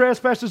and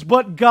trespasses,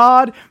 but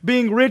God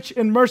being rich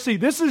in mercy.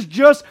 This is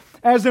just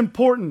as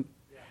important.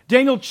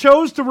 Daniel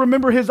chose to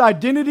remember his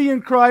identity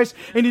in Christ,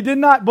 and he did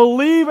not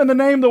believe in the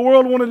name the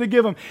world wanted to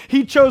give him.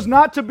 He chose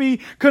not to be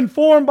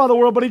conformed by the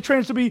world, but he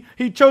chose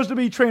to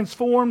be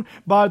transformed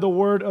by the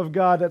Word of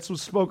God that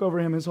was spoke over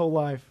him his whole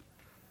life.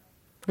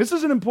 This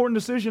is an important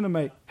decision to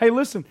make. Hey,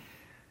 listen,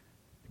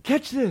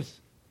 catch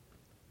this.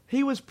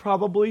 He was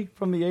probably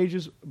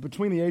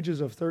between the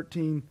ages of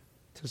 13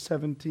 to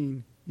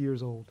 17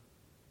 years old.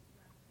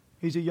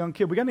 He's a young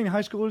kid. We got any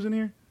high schoolers in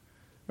here?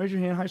 Raise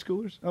your hand, high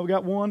schoolers. Oh, we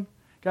got 1.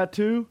 Got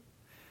 2?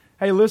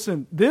 Hey,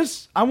 listen,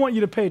 I want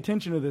you to pay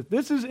attention to this.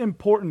 This is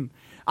important.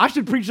 I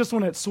should preach this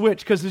one at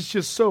Switch because it's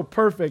just so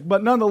perfect.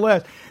 But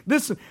nonetheless,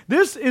 this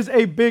is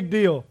a big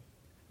deal.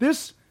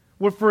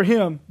 For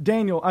him,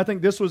 Daniel, I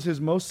think this was his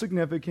most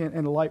significant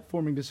and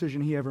life-forming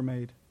decision he ever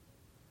made,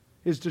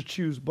 is to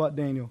choose but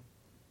Daniel.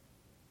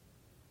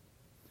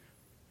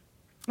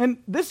 And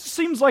this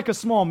seems like a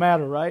small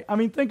matter, right? I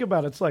mean, think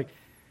about it. It's like,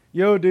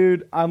 yo,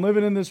 dude, I'm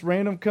living in this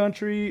random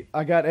country.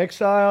 I got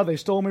exiled. They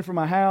stole me from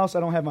my house.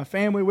 I don't have my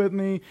family with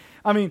me.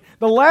 I mean,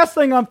 the last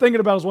thing I'm thinking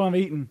about is what I'm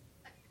eating.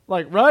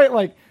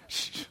 Right?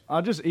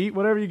 I'll just eat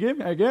whatever you give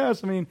me, I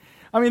guess. I mean,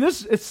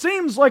 it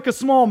seems like a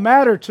small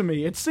matter to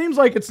me. It seems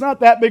like it's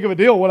not that big of a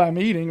deal what I'm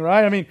eating,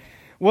 right? I mean,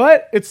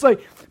 what? It's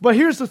like, but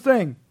here's the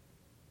thing.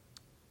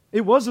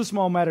 It was a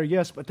small matter,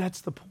 yes, but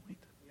that's the point.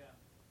 Yeah.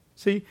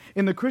 See,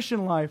 in the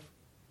Christian life,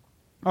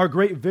 our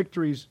great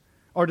victories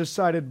are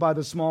decided by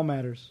the small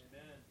matters.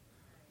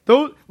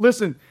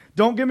 Listen,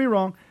 don't get me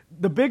wrong.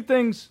 The big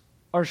things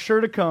are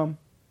sure to come,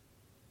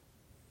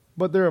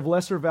 but they're of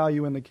lesser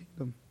value in the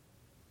kingdom.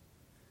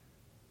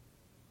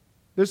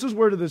 This is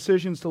where the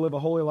decisions to live a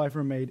holy life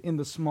are made, in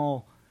the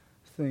small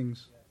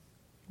things.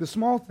 The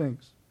small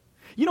things.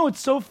 You know, it's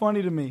so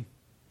funny to me.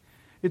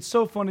 It's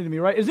so funny to me,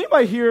 right? Is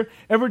anybody here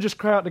ever just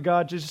cry out to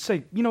God, just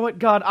say, you know what,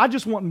 God, I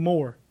just want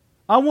more.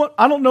 I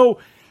don't know.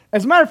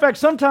 As a matter of fact,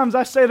 sometimes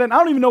I say that and I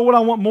don't even know what I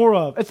want more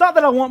of. It's not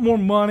that I want more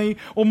money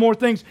or more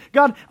things.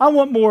 God, I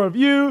want more of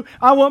you.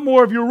 I want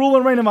more of your rule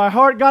and reign in my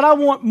heart. God, I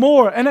want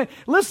more. And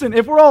listen,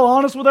 if we're all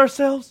honest with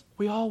ourselves,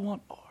 we all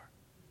want more.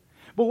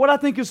 But what I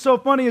think is so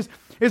funny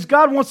is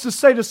God wants to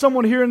say to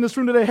someone here in this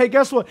room today, hey,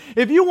 guess what?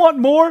 If you want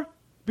more,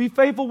 be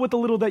faithful with the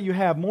little that you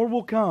have. More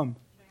will come.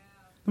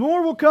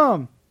 More will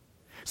come.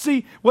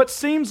 See, what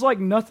seems like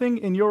nothing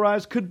in your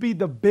eyes could be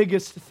the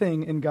biggest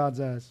thing in God's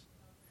eyes.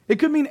 It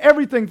could mean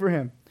everything for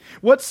Him.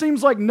 What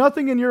seems like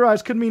nothing in your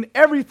eyes could mean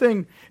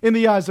everything in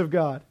the eyes of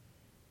God.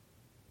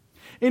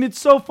 And it's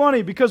so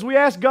funny because we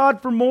ask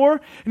God for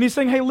more, and He's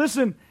saying, hey,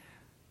 listen.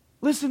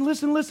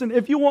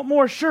 If you want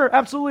more, sure,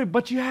 absolutely,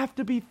 but you have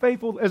to be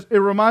faithful. It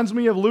reminds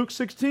me of Luke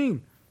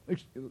 16,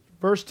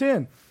 verse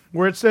 10,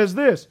 where it says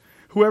this,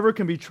 whoever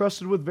can be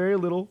trusted with very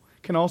little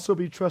can also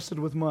be trusted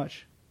with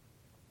much.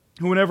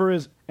 Whoever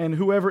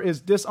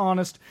is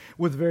dishonest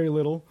with very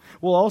little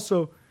will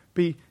also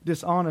be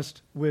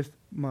dishonest with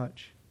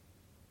much.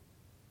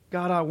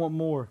 God, I want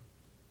more.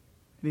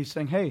 And He's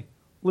saying, hey,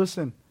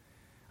 listen,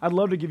 I'd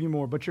love to give you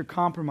more, but you're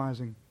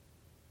compromising.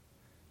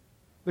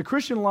 The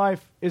Christian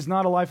life is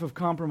not a life of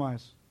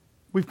compromise.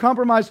 We've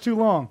compromised too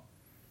long.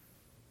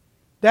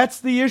 That's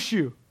the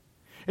issue.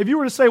 If you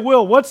were to say,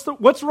 Will,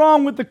 what's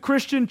wrong with the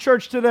Christian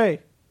church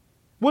today?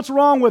 What's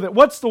wrong with it?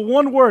 What's the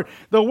one word?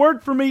 The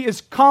word for me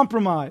is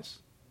compromise.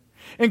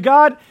 And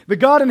God, the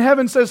God in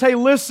heaven says, hey,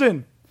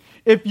 listen,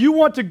 if you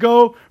want to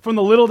go from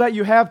the little that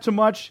you have to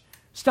much,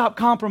 stop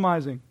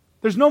compromising.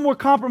 There's no more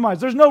compromise.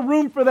 There's no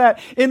room for that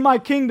in my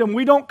kingdom.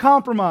 We don't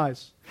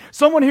compromise.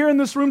 Someone here in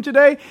this room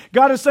today,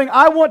 God is saying,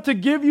 I want to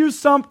give you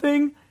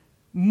something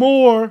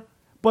more,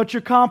 but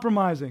you're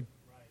compromising.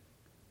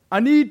 I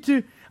need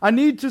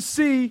to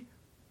see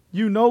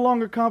you no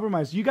longer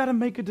compromise. You got to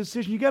make a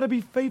decision. You got to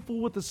be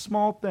faithful with the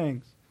small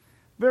things.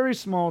 Very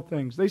small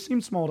things. They seem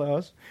small to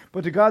us,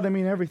 but to God they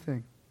mean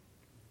everything.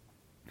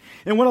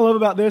 And what I love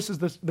about this is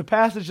the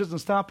passage doesn't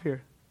stop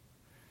here.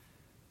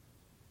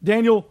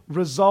 Daniel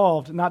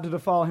resolved not to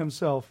defile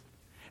himself.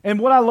 And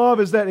what I love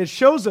is that it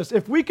shows us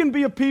if we can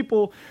be a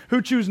people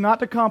who choose not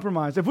to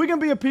compromise, if we can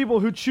be a people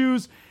who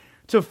choose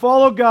to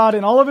follow God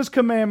in all of His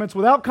commandments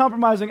without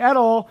compromising at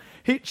all,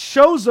 He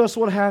shows us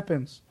what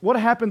happens. What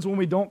happens when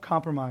we don't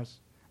compromise?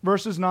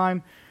 Verses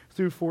 9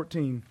 through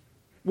 14.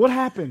 What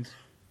happens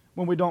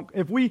when we don't?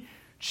 If we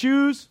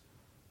choose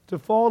to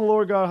follow the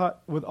Lord God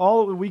with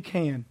all that we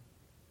can,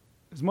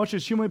 as much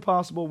as humanly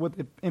possible, with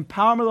the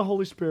empowerment of the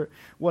Holy Spirit,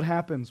 what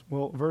happens?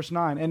 Well, verse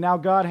 9. And now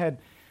God had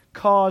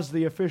caused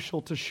the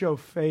official to show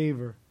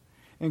favor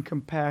and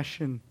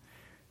compassion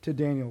to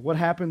Daniel. What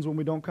happens when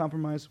we don't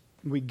compromise?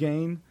 We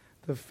gain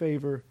the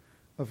favor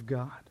of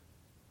God.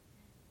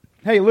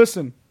 Hey,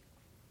 listen.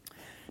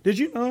 Did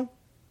you know?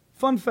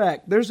 Fun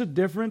fact, there's a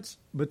difference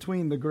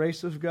between the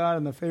grace of God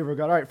and the favor of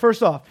God. All right,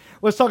 first off,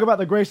 let's talk about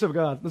the grace of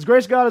God. The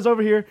grace of God is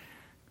over here,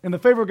 and the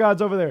favor of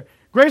God's over there.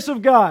 Grace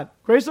of God.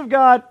 Grace of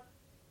God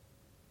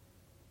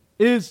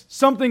is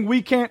something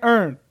we can't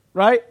earn,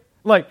 right?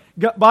 Like,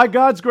 by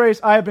God's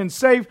grace, I have been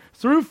saved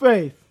through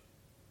faith.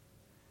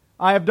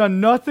 I have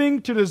done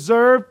nothing to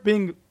deserve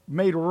being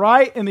made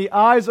right in the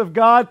eyes of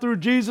God through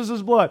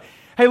Jesus' blood.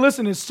 Hey,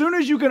 listen, as soon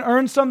as you can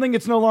earn something,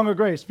 it's no longer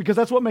grace, because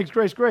that's what makes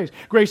grace grace.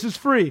 Grace is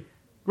free.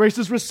 Grace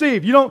is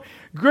received.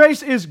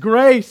 Grace is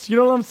grace. You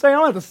know what I'm saying? I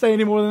don't have to say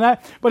any more than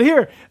that. But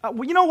here,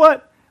 you know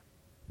what?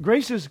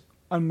 Grace is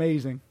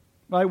amazing.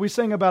 Right? We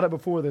sang about it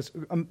before this.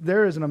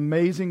 There is an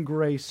amazing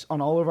grace on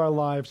all of our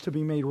lives to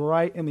be made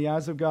right in the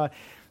eyes of God.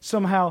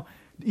 Somehow,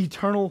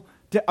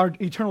 our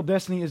eternal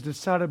destiny is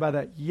decided by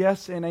that.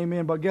 Yes and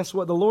amen. But guess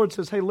what? The Lord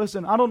says, hey,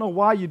 listen, I don't know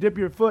why you dip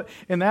your foot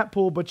in that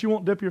pool, but you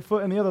won't dip your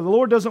foot in the other. The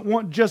Lord doesn't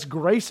want just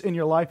grace in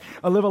your life.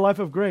 I live a life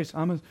of grace.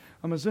 I'm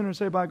a sinner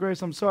saved by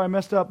grace. I'm sorry I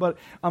messed up, but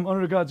I'm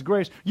under God's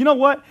grace. You know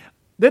what?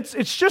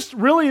 It's just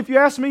really, if you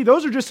ask me,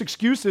 those are just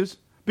excuses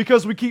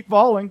because we keep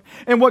falling.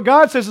 And what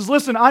God says is,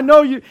 listen, I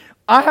know you.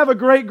 I have a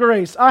great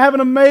grace. I have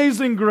an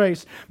amazing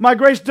grace. My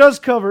grace does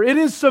cover. It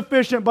is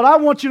sufficient, but I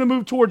want you to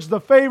move towards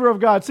the favor of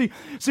God. See,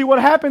 what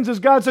happens is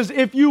God says,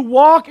 if you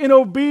walk in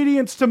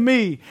obedience to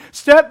me,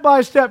 step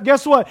by step,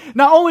 guess what?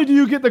 Not only do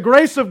you get the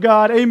grace of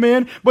God,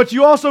 amen, but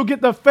you also get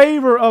the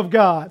favor of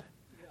God.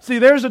 See,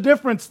 there's a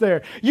difference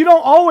there. You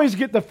don't always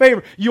get the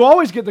favor. You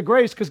always get the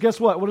grace, because guess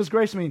what? What does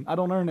grace mean? I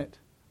don't earn it.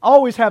 I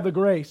always have the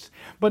grace,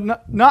 but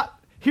not.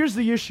 Here's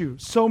the issue.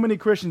 So many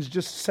Christians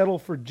just settle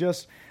for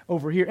just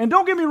over here. And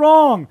don't get me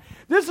wrong.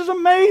 This is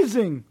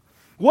amazing.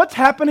 What's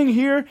happening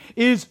here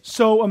is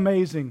so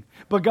amazing.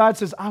 But God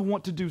says, I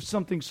want to do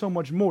something so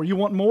much more. You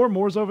want more?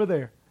 More's over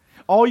there.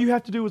 All you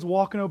have to do is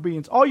walk in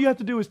obedience. All you have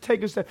to do is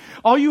take a step.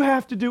 All you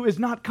have to do is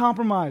not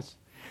compromise.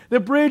 The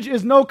bridge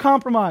is no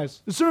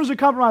compromise. As soon as we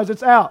compromise,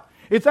 it's out.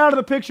 It's out of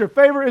the picture.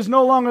 Favor is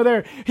no longer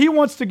there. He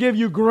wants to give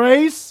you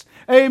grace.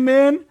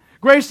 Amen.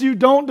 Grace you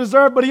don't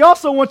deserve, but He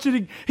also wants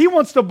He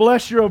wants to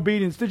bless your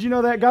obedience. Did you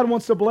know that? God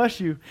wants to bless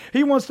you.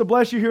 He wants to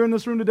bless you here in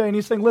this room today, and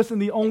He's saying, listen,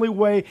 the only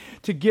way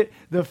to get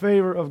the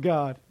favor of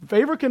God.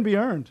 Favor can be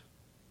earned.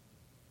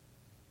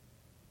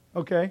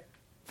 Okay?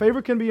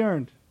 Favor can be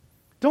earned.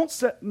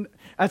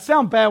 I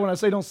sound bad when I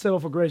say don't settle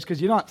for grace, because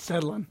you're not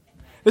settling.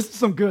 This is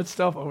some good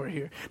stuff over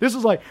here. This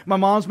is like my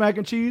mom's mac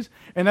and cheese,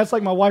 and that's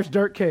like my wife's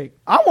dirt cake.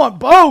 I want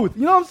both.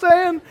 You know what I'm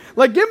saying?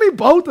 Like, give me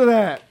both of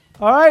that.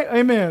 All right?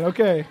 Amen.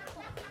 Okay.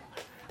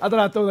 I thought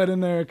I'd throw that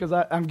in there because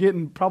I'm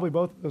getting probably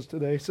both of those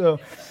today. So,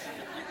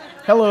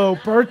 hello,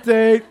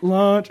 birthday,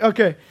 lunch.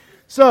 Okay,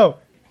 so,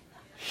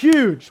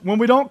 huge. When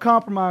we don't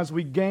compromise,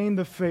 we gain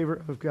the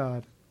favor of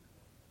God.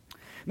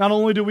 Not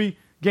only do we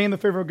gain the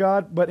favor of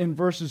God, but in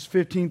verses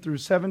 15 through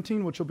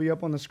 17, which will be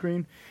up on the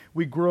screen,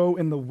 we grow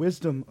in the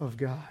wisdom of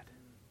God.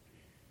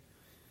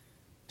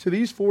 To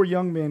these 4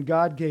 young men,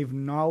 God gave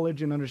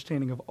knowledge and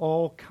understanding of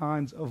all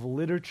kinds of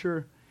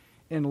literature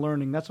and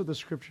learning. That's what the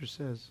Scripture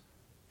says.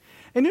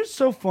 And it's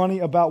so funny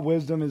about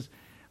wisdom is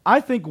I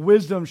think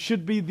wisdom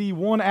should be the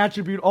one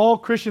attribute all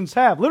Christians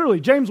have.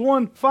 Literally, James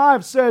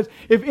 1:5 says,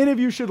 if any of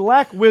you should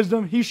lack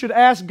wisdom, he should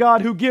ask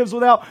God who gives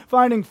without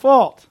finding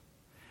fault.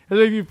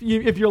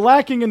 If you're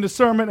lacking in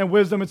discernment and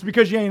wisdom, it's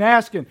because you ain't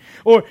asking.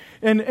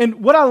 And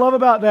what I love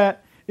about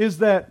that is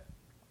that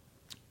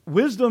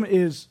wisdom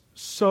is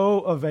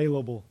so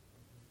available.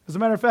 As a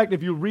matter of fact,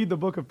 if you read the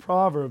book of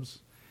Proverbs,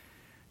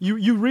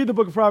 You read the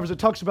book of Proverbs, it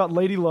talks about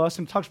Lady Lust,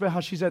 and it talks about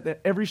how she's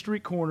at every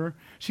street corner.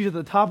 She's at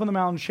the top of the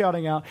mountain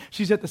shouting out.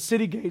 She's at the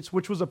city gates,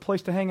 which was a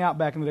place to hang out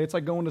back in the day. It's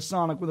like going to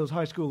Sonic with those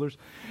high schoolers.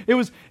 It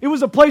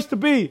was a place to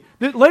be.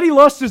 Lady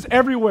Lust is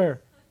everywhere,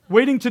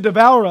 waiting to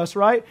devour us,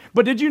 right?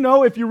 But did you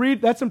know, if you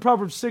read, that's in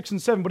Proverbs 6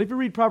 and 7, but if you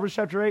read Proverbs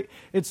chapter 8,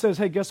 it says,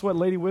 hey, guess what,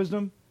 Lady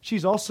Wisdom?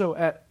 She's also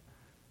at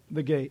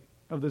the gate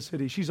of the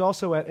city. She's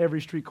also at every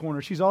street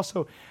corner. She's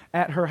also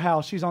at her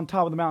house. She's on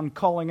top of the mountain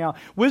calling out.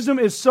 Wisdom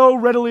is so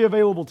readily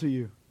available to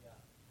you.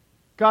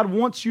 God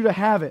wants you to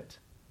have it.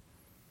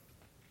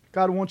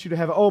 God wants you to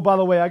have it. Oh, by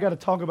the way, I got to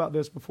talk about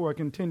this before I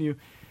continue.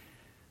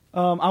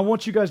 I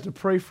want you guys to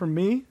pray for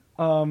me.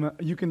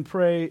 You can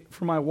pray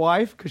for my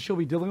wife because she'll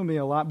be dealing with me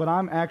a lot, but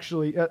I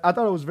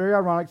thought it was very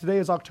ironic. Today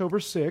is October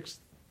 6th.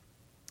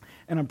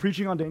 And I'm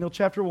preaching on Daniel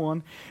chapter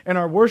 1. And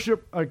our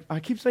worship, I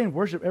keep saying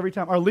worship every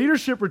time. Our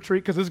leadership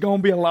retreat, because there's going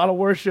to be a lot of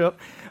worship.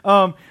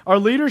 Our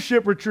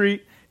leadership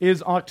retreat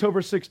is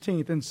October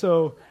 16th. And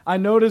so I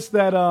noticed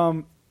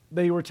that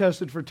they were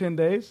tested for 10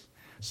 days.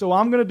 So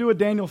I'm going to do a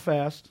Daniel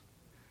fast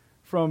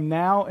from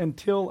now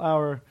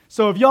until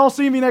So if y'all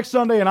see me next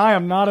Sunday and I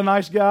am not a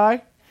nice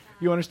guy,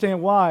 you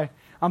understand why.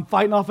 I'm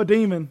fighting off a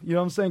demon. You know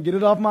what I'm saying? Get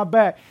it off my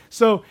back.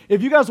 So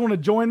if you guys want to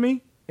join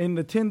me in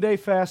the 10-day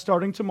fast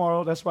starting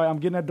tomorrow. That's right, I'm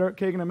getting that dirt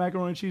cake and that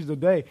macaroni and cheese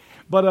today.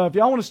 But if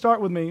y'all want to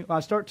start with me, I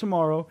start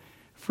tomorrow.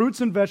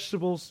 Fruits and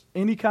vegetables,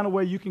 any kind of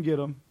way you can get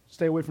them.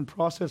 Stay away from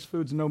processed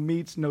foods, no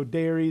meats, no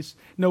dairies,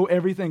 no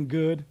everything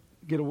good.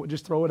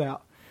 Just throw it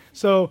out.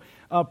 So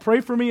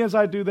pray for me as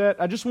I do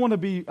that. I just want to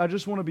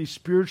be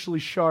spiritually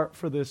sharp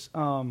for this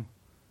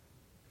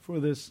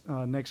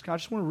next. I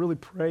just want to really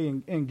pray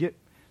and get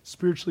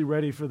spiritually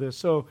ready for this.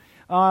 So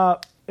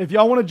if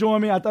y'all want to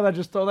join me, I thought I'd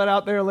just throw that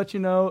out there and let you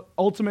know.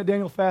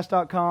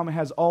 UltimateDanielFast.com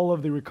has all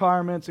of the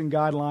requirements and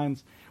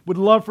guidelines. Would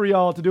love for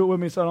y'all to do it with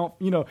me so I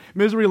don't,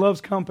 misery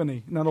loves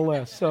company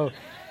nonetheless. So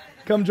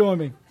come join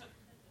me.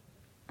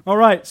 All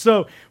right,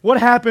 so what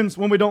happens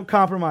when we don't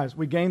compromise?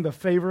 We gain the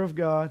favor of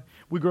God.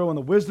 We grow in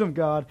the wisdom of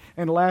God.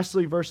 And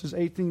lastly, verses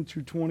 18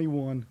 through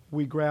 21,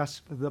 we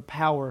grasp the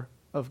power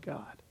of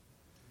God.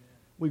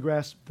 We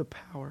grasp the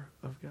power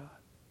of God.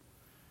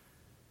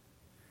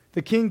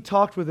 The king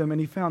talked with him,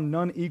 and he found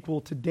none equal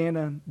to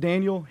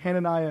Daniel,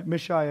 Hananiah,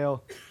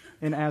 Mishael,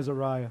 and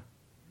Azariah.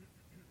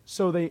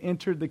 So they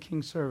entered the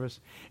king's service.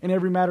 In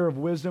every matter of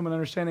wisdom and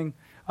understanding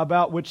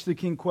about which the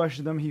king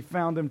questioned them, he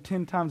found them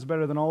 10 times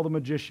better than all the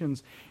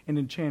magicians and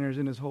enchanters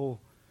in his whole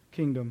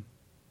kingdom.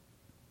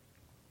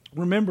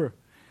 Remember,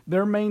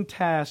 their main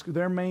task,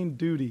 their main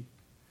duty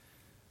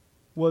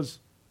was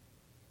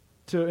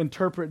to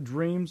interpret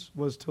dreams,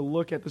 was to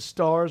look at the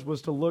stars,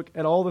 was to look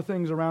at all the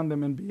things around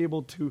them and be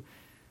able to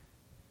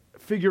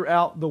figure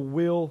out the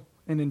will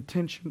and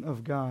intention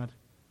of God.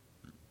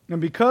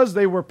 And because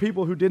they were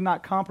people who did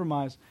not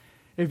compromise,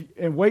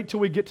 and wait till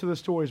we get to the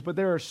stories, but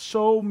there are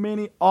so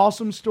many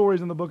awesome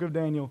stories in the book of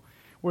Daniel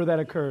where that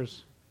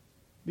occurs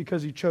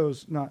because he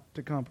chose not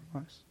to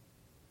compromise.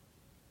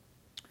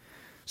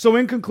 So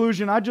in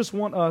conclusion, I just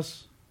want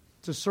us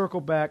to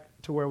circle back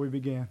to where we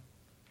began.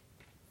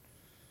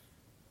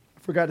 I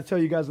forgot to tell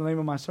you guys the name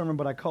of my sermon,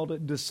 but I called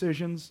it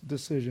Decisions.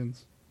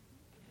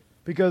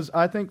 Because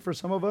I think for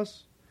some of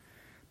us,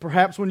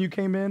 perhaps when you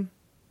came in,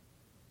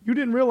 you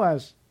didn't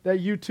realize that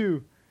you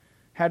too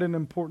had an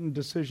important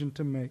decision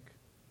to make.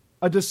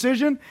 A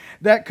decision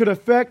that could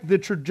affect the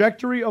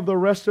trajectory of the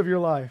rest of your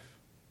life.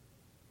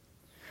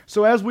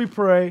 So as we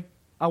pray,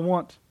 I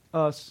want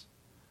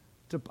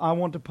to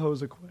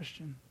pose a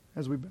question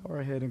as we bow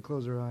our head and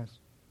close our eyes.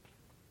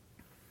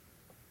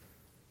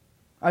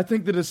 I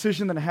think the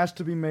decision that has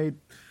to be made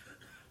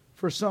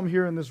for some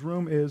here in this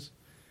room is,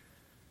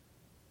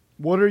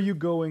 what are you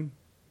going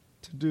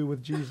to do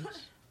with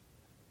Jesus?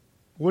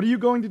 What are you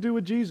going to do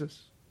with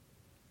Jesus?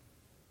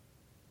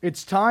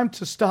 It's time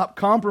to stop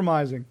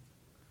compromising.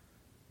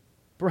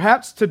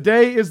 Perhaps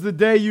today is the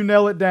day you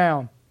nail it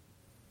down.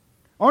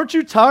 Aren't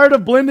you tired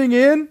of blending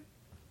in?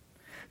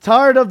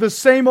 Tired of the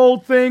same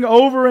old thing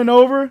over and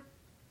over?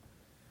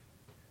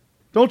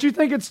 Don't you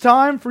think it's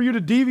time for you to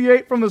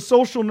deviate from the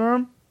social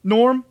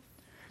norm?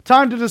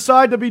 Time to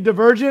decide to be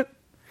divergent?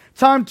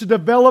 Time to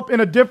develop in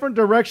a different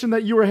direction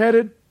that you were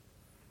headed?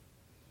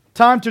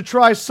 Time to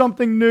try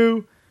something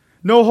new?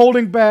 No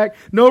holding back,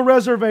 no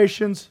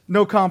reservations,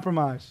 no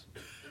compromise.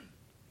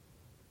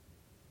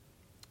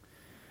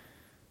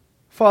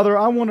 Father,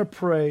 I want to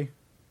pray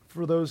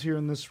for those here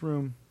in this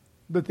room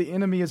that the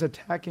enemy is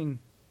attacking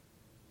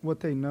what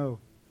they know.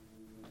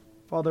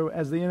 Father,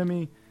 as the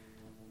enemy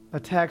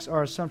attacks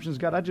our assumptions,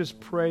 God, I just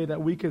pray that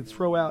we could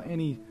throw out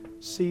any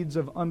seeds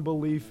of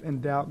unbelief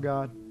and doubt,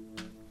 God.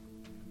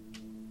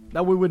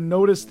 That we would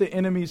notice the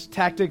enemy's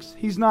tactics.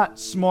 He's not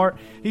smart.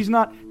 He's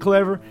not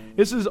clever.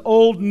 This is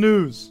old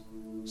news.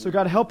 So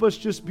God, help us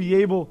just be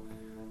able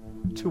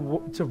to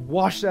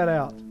wash that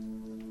out.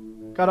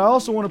 God, I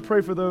also want to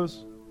pray for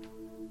those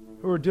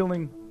who are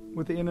dealing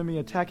with the enemy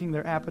attacking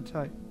their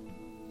appetite.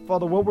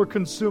 Father, what we're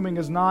consuming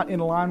is not in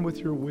line with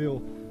your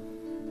will.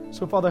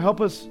 So Father,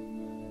 help us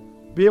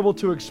be able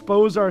to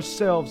expose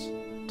ourselves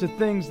to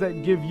things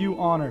that give you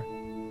honor,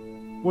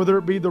 whether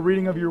it be the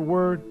reading of your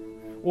word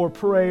or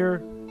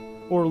prayer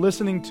or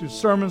listening to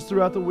sermons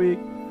throughout the week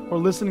or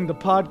listening to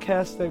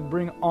podcasts that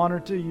bring honor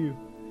to you.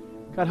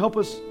 God, help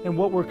us in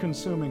what we're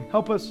consuming.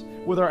 Help us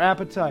with our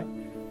appetite.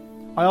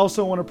 I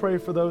also want to pray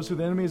for those who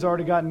the enemy has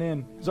already gotten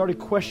in, has already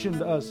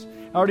questioned us,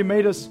 already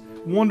made us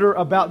wonder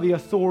about the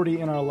authority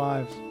in our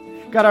lives.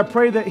 God, I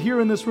pray that here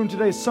in this room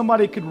today,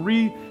 somebody could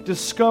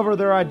rediscover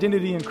their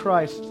identity in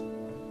Christ.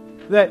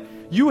 That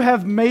you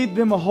have made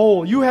them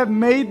whole. You have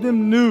made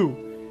them new.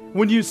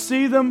 When you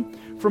see them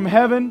from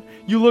heaven,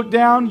 you look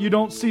down, you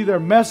don't see their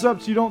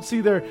mess-ups, you don't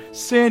see their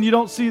sin, you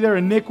don't see their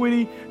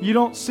iniquity, you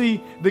don't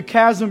see the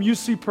chasm, you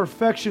see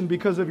perfection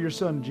because of your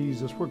Son,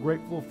 Jesus. We're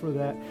grateful for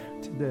that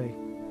today.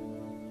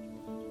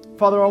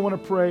 Father, I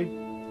want to pray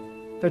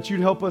that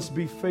you'd help us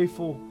be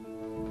faithful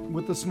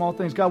with the small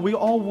things. God, we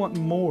all want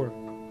more.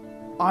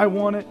 I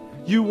want it,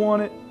 you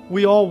want it,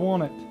 we all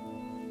want it.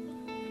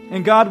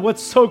 And God,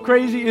 what's so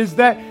crazy is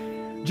that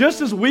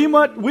just as we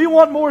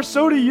want more,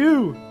 so do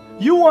you.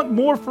 You want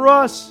more for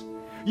us.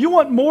 You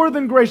want more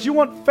than grace. You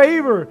want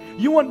favor.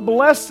 You want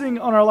blessing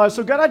on our lives.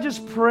 So God, I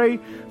just pray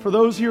for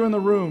those here in the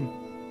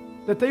room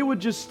that they would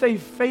just stay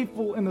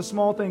faithful in the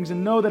small things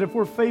and know that if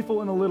we're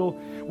faithful in a little,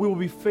 we will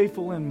be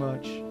faithful in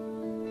much.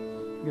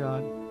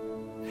 God.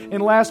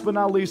 And last but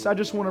not least, I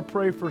just want to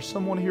pray for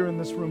someone here in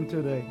this room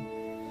today.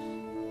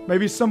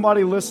 Maybe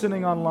somebody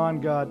listening online,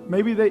 God.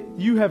 Maybe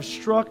you have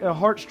struck a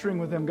heartstring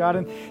with them, God.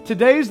 And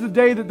today's the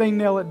day that they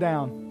nail it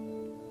down.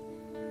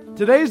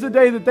 Today's the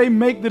day that they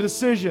make the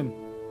decision.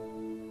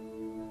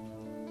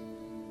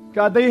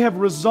 God, they have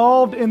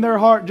resolved in their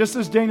heart, just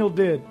as Daniel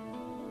did,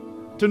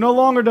 to no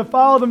longer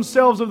defile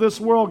themselves of this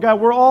world. God,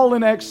 we're all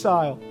in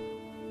exile.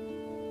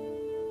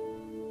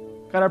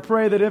 God, I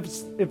pray that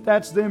if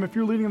that's them, if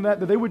you're leading them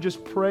that they would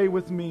just pray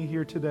with me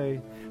here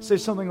today. Say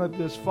something like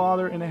this: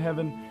 Father in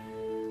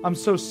heaven, I'm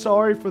so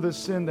sorry for the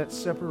sin that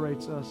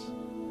separates us.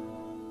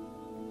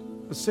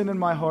 The sin in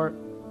my heart,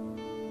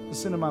 the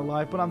sin in my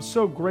life. But I'm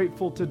so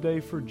grateful today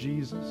for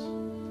Jesus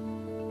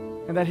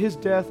and that His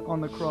death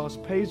on the cross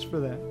pays for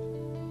that.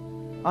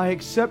 I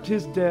accept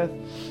His death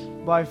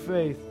by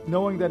faith,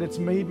 knowing that it's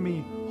made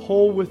me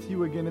whole with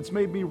you again. It's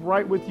made me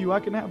right with you. I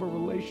can have a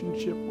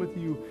relationship with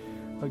you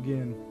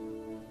again.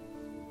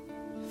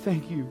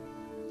 Thank you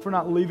for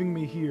not leaving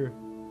me here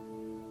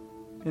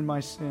in my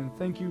sin.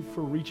 Thank you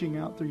for reaching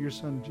out through your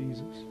Son,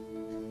 Jesus.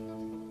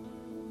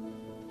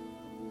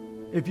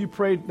 If you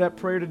prayed that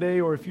prayer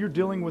today, or if you're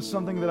dealing with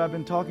something that I've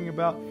been talking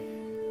about,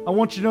 I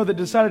want you to know that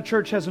Decided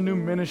Church has a new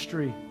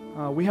ministry.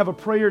 We have a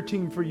prayer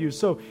team for you.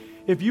 So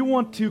if you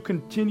want to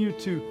continue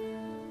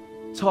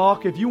to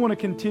talk, if you want to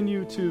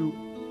continue to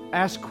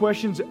ask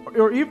questions,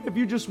 or even if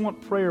you just want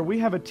prayer, we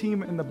have a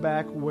team in the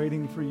back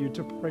waiting for you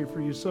to pray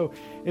for you. So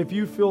if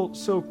you feel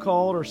so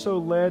called or so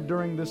led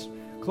during this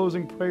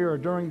closing prayer or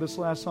during this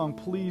last song,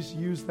 please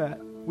use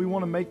that. We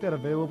want to make that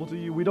available to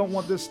you. We don't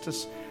want this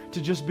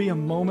to just be a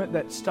moment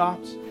that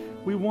stops.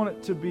 We want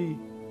it to be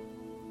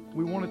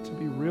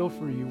real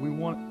for you. We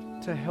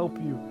want to help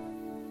you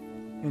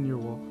in your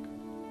walk.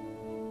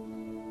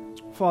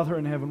 Father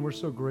in heaven, we're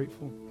so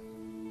grateful.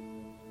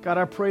 God,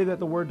 I pray that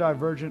the word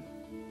divergent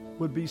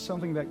would be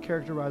something that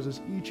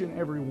characterizes each and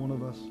every one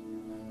of us.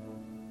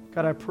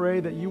 God, I pray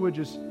that you would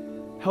just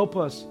help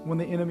us when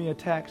the enemy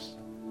attacks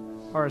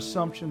our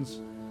assumptions.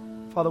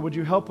 Father, would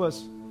you help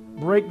us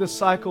break the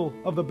cycle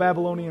of the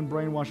Babylonian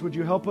brainwash? Would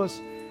you help us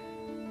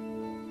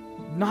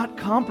not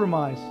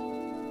compromise?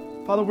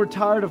 Father, we're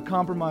tired of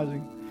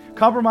compromising.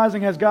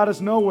 Compromising has got us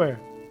nowhere.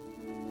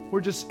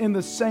 We're just in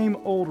the same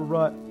old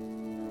rut.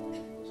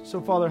 So,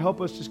 Father,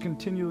 help us just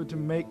continually to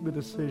make the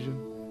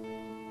decision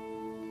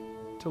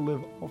to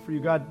live all for you.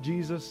 God,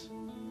 Jesus,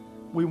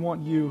 we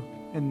want you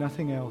and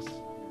nothing else.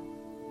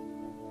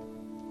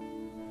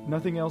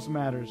 Nothing else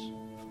matters,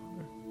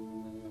 Father.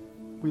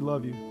 We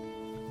love you.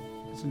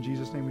 It's in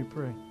Jesus' name we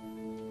pray.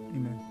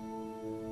 Amen.